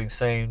 you know, having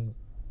seen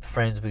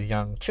friends with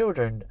young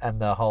children and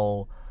the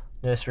whole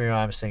nursery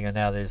rhyme thing, and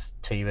now there's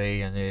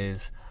TV and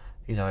there's,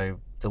 you know,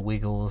 the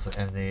Wiggles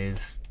and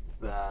there's,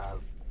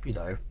 you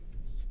know,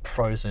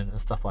 Frozen and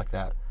stuff like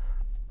that.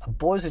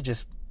 Boys are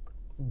just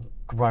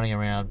running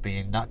around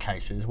being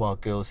nutcases while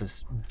girls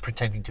is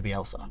pretending to be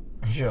Elsa.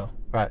 Sure.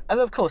 Right. And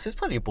of course, there's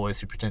plenty of boys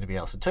who pretend to be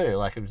Elsa too.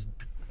 Like, it was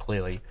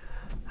clearly,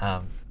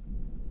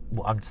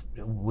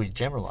 we're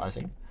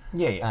generalising.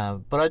 Yeah.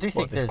 But I do Well,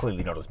 think there's there's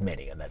clearly not as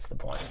many, and that's the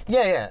point.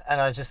 yeah,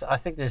 and I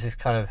think there's this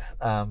kind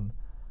of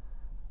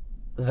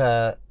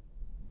the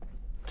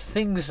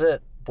things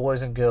that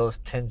boys and girls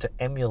tend to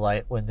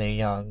emulate when they're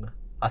young.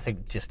 I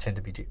think just tend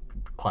to be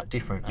quite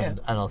different, and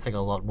I think a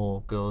lot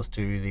more girls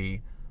do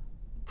the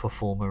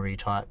performery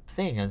type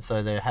thing, and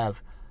so they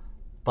have,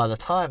 by the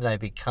time they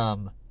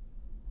become,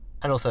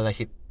 and also they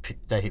hit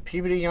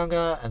puberty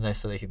younger, and they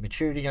hit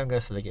maturity younger,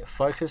 so they get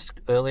focused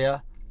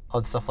earlier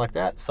on stuff like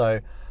that. So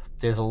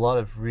there's a lot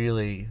of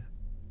really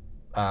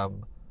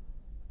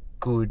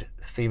good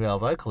female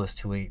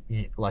vocalists who are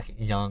like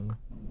young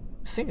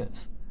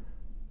singers,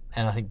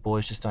 and I think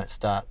boys just don't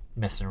start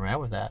messing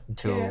around with that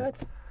until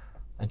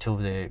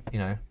they're, you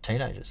know,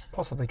 teenagers.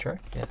 Possibly true.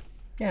 Yeah.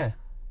 Yeah.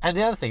 And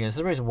the other thing is,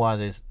 the reason why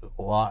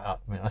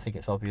I think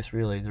it's obvious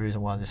really, the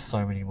reason why there's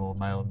so many more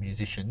male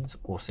musicians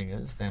or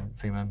singers than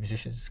female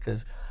musicians is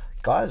because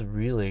guys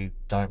really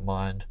don't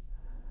mind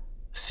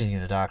sitting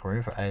in a dark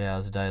room for 8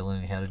 hours a day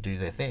learning how to do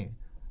their thing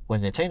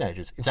when they're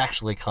teenagers. It's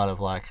actually kind of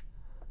like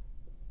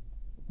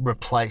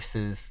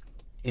replaces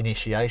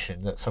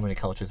initiation that so many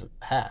cultures have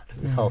had.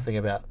 This whole thing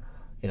about,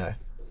 you know,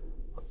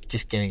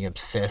 just getting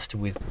obsessed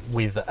with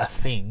a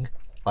thing,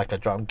 like a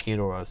drum kit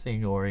or a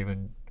thing, or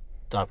even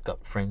I've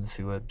got friends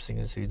who are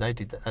singers who they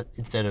did that.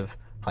 Instead of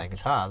playing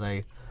guitar,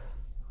 they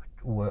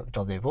worked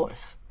on their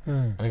voice.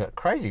 And they've got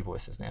crazy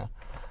voices now.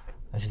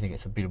 I just think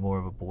it's a bit more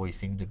of a boy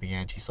thing to be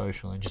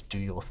antisocial and just do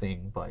your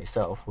thing by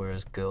yourself,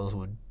 whereas girls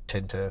would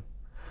tend to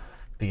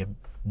be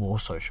more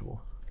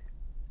sociable.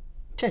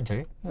 Tend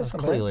to.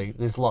 Clearly,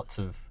 there's lots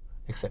of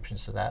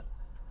exceptions to that.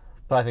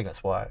 But I think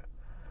that's why...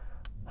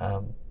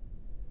 I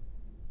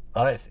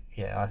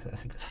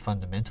think it's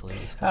fundamentally...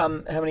 How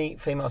many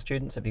female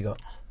students have you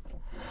got?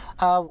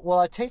 Well,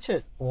 I teach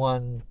at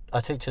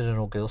an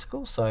all-girls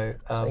school, so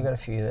You got a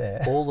few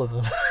there. all of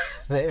them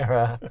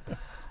there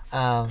are...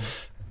 and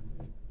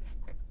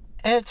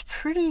it's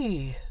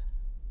pretty...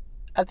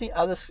 At the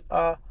others...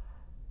 I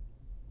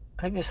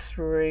think there's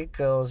 3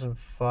 girls and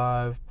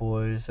 5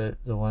 boys at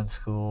the one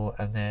school,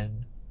 and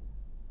then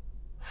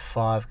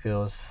 5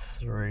 girls,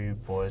 3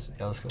 boys at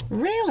the other school.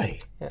 Really?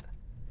 Yeah.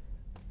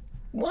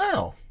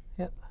 Wow.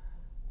 Yep.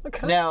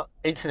 Okay. Now,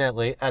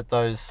 incidentally, at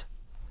both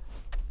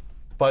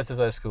of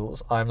those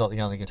schools, I'm not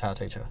the only guitar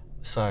teacher.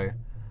 So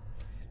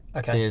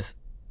okay. there's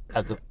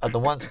at the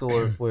one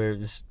school where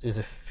there's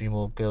a few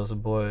more girls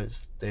and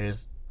boys,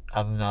 there's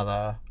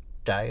another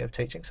day of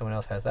teaching. Someone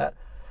else has that.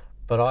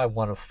 But I'm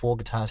one of 4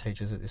 guitar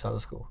teachers at this other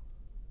school.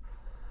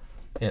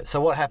 Yeah.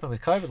 So what happened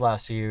with COVID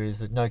last year is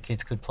that no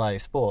kids could play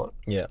sport.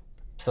 Yeah.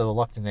 So they were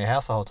locked in their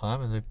house the whole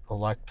time, and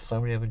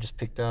so many of them just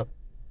picked up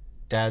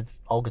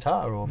dad's old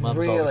guitar or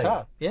mum's old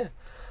guitar. Yeah.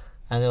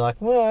 And they're like,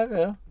 well,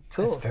 yeah,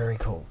 cool. That's very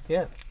cool.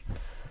 Yeah.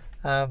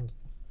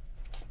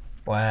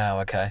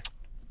 Wow. Okay.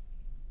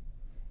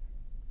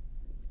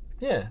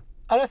 Yeah.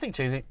 And I think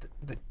too,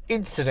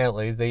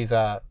 incidentally, these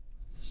are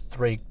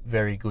 3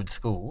 very good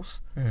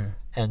schools.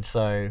 And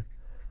so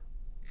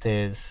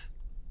there's,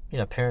 you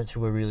know, parents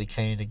who are really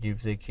keen to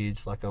give their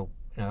kids like a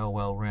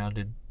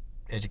well-rounded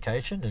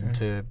education and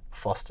to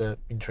foster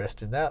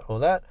interest in that or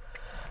that.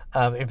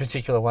 In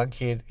particular, one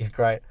kid is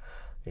great.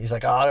 He's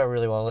like, I don't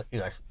really want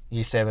to,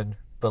 year 7,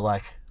 but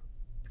like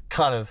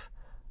kind of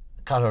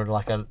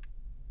like an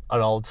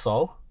old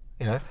soul,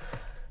 So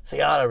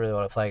I don't really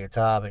want to play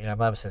guitar, but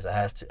Mum says I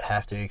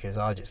have to because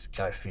I just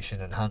go fishing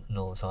and hunting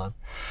all the time.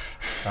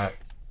 Right?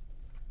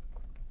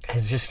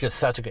 He's just got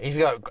he's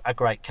got a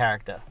great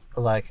character.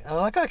 Like, I'm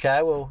like,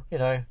 okay, well,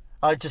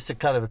 I just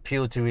kind of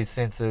appeal to his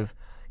sense of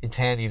it's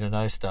handy to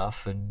know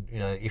stuff, and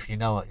if you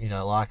know it, you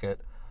don't like it.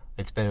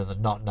 It's better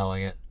than not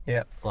knowing it.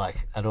 Yeah.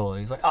 Like at all.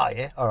 He's like, oh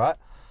yeah, all right,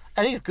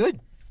 and he's good.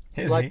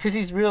 Because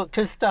he's real.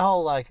 Because the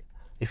whole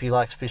if he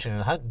likes fishing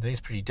and hunting,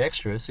 he's pretty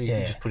dexterous. So he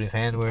can just put his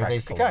hand where it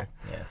needs to go.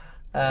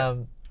 Yeah.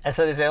 And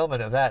so there's an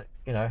element of that.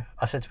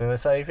 I said to him,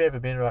 so have you ever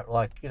been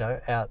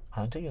out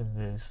hunting and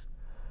there's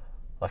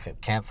like a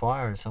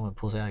campfire and someone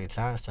pulls out a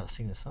guitar and starts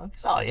singing a song?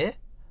 He goes, oh yeah.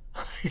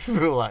 He's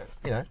real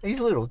he's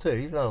little too.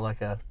 He's not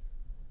like a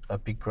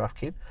big gruff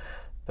kid,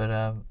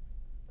 but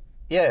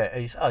yeah.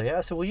 He's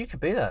I said, well, you could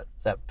be that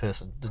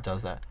person that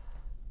does that.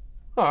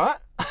 All right.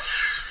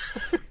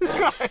 It's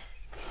great.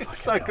 It's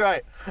so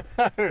great.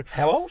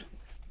 How old?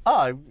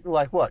 Oh,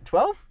 like what?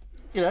 12?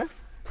 Brilliant.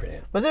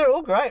 But they're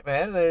all great,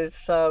 man.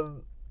 There's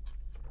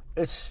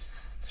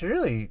it's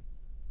really,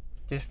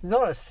 there's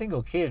not a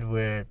single kid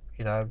where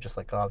I'm just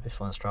like, oh, this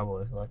one's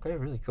trouble. Like, they're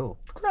really cool.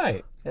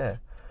 Great. Yeah.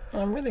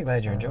 I'm really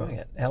glad you're enjoying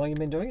it. How long have you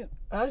been doing it?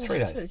 3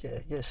 days.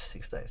 Yeah,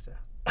 6 days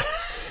now.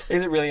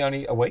 Is it really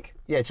only a week?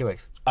 Yeah, 2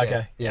 weeks.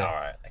 Okay. Yeah. All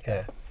right.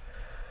 Okay.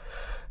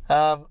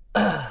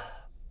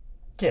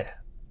 Yeah.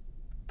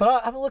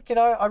 But look,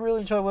 I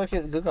really enjoy working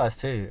at the Good Guys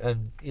too,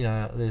 and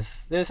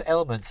there's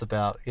elements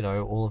about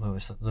all of them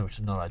which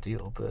are not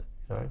ideal, but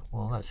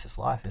well, that's just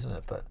life, isn't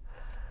it? But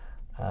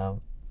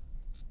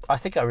I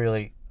think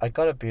I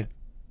got a bit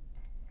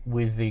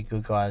with the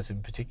Good Guys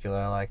in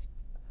particular, like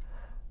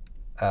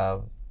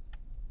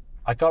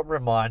I got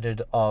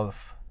reminded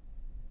of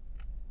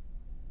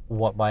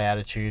what my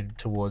attitude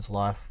towards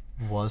life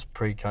was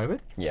pre-COVID,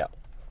 Yeah.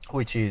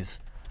 which is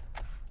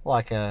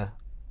like a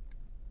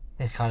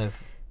kind of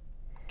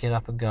get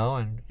up and go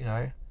and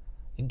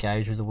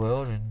engage with the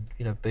world and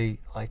be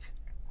like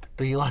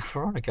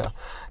Veronica,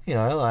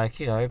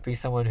 be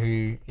someone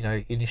who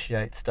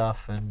initiates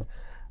stuff and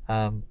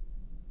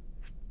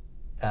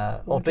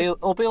or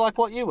be like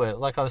what you were,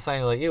 like I was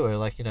saying, like you were,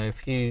 like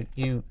if you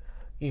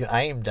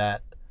aimed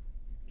at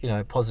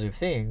positive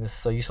things,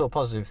 so you saw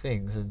positive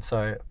things. And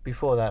so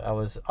before that I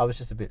was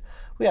just a bit,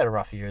 we had a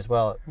rough year as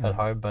well at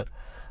home, but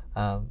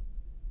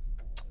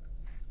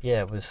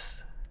it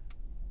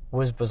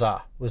was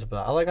bizarre.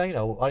 Like I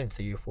didn't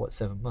see you for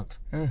 7 months.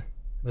 It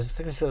was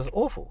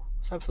awful. It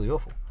was absolutely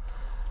awful.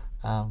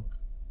 And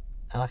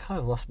I kind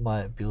of lost my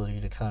ability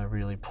to kind of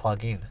really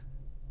plug in.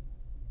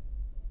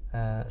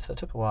 So it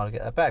took a while to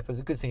get that back. But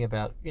the good thing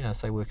about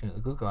say working at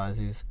the Good Guys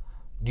is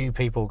new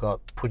people got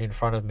put in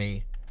front of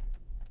me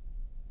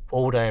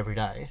all day, every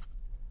day,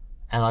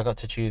 and I got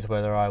to choose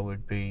whether I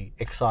would be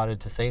excited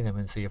to see them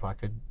and see if I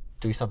could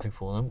do something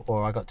for them,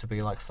 or I got to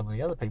be like some of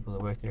the other people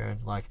that work there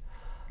and like,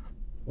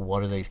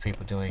 what are these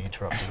people doing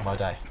interrupting my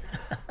day?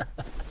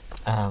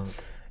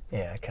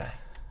 Yeah. Okay.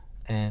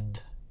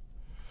 And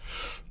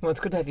Well, it's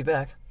good to have you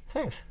back.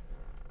 thanks.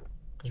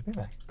 Good to be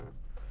back.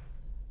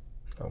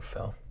 Oh,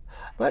 Phil.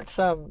 Let's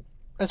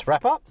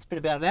wrap up. It's been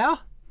about an hour,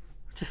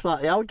 just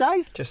like the old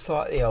days. Just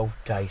like the old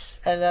days.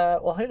 And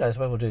well, who knows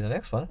when we'll do the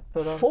next one?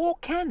 But 4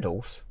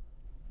 candles?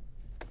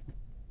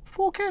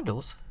 4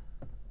 candles.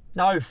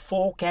 No,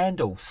 4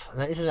 candles.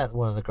 Now, isn't that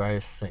one of the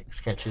greatest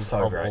sketches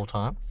So of great. all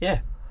time? Yeah.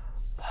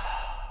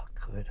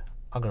 Good.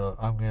 I'm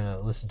gonna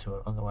listen to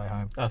it on the way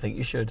home. I think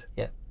you should.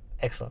 Yeah,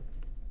 excellent.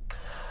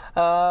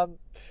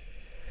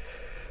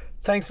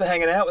 Thanks for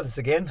hanging out with us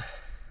again.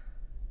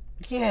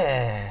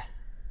 Yeah,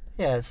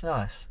 it's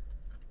nice.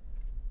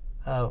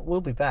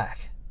 We'll be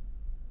back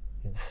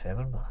in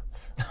 7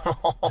 months.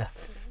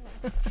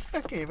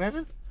 Can you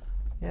imagine?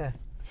 Yeah,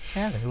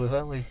 can. It was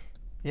only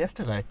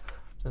yesterday,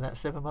 so that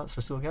 7 months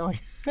was still going.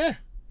 Yeah.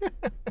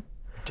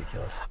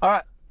 Ridiculous. All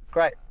right,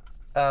 great.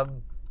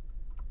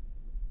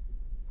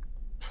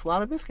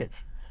 Slider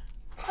biscuits.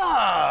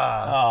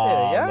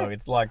 Oh, There we go. look,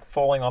 it's like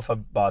falling off a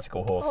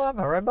bicycle horse. Oh, I'm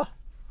a marimba.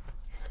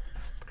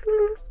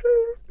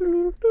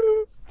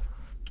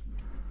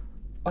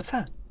 What's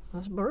that?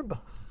 That's a marimba.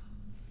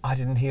 I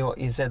didn't hear what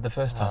you said the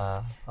first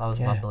time. I was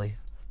Yeah. mumbly.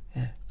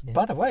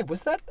 By the way,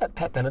 was that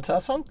Pat Benatar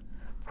song?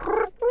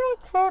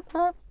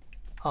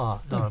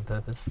 Oh, not on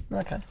purpose.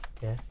 Okay.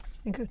 Yeah.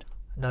 Yeah, good.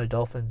 No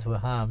dolphins were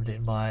harmed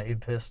in my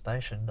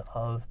impersonation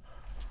of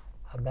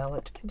a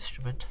mallet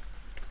instrument.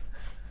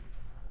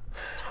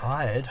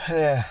 Tired.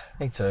 Yeah,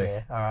 me too.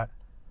 Yeah, all right.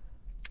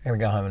 I'm going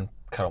to go home and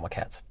cuddle my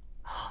cats.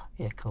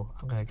 Yeah, cool.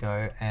 I'm going to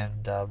go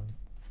and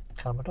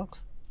cuddle my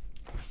dogs.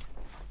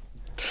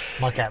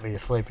 My cat be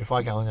asleep. If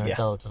I go in there Yeah. and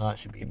cuddle it tonight,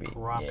 she'd be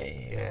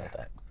grumpy. Yeah. Like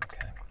that.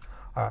 Okay.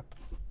 All right.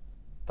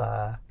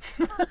 Bye.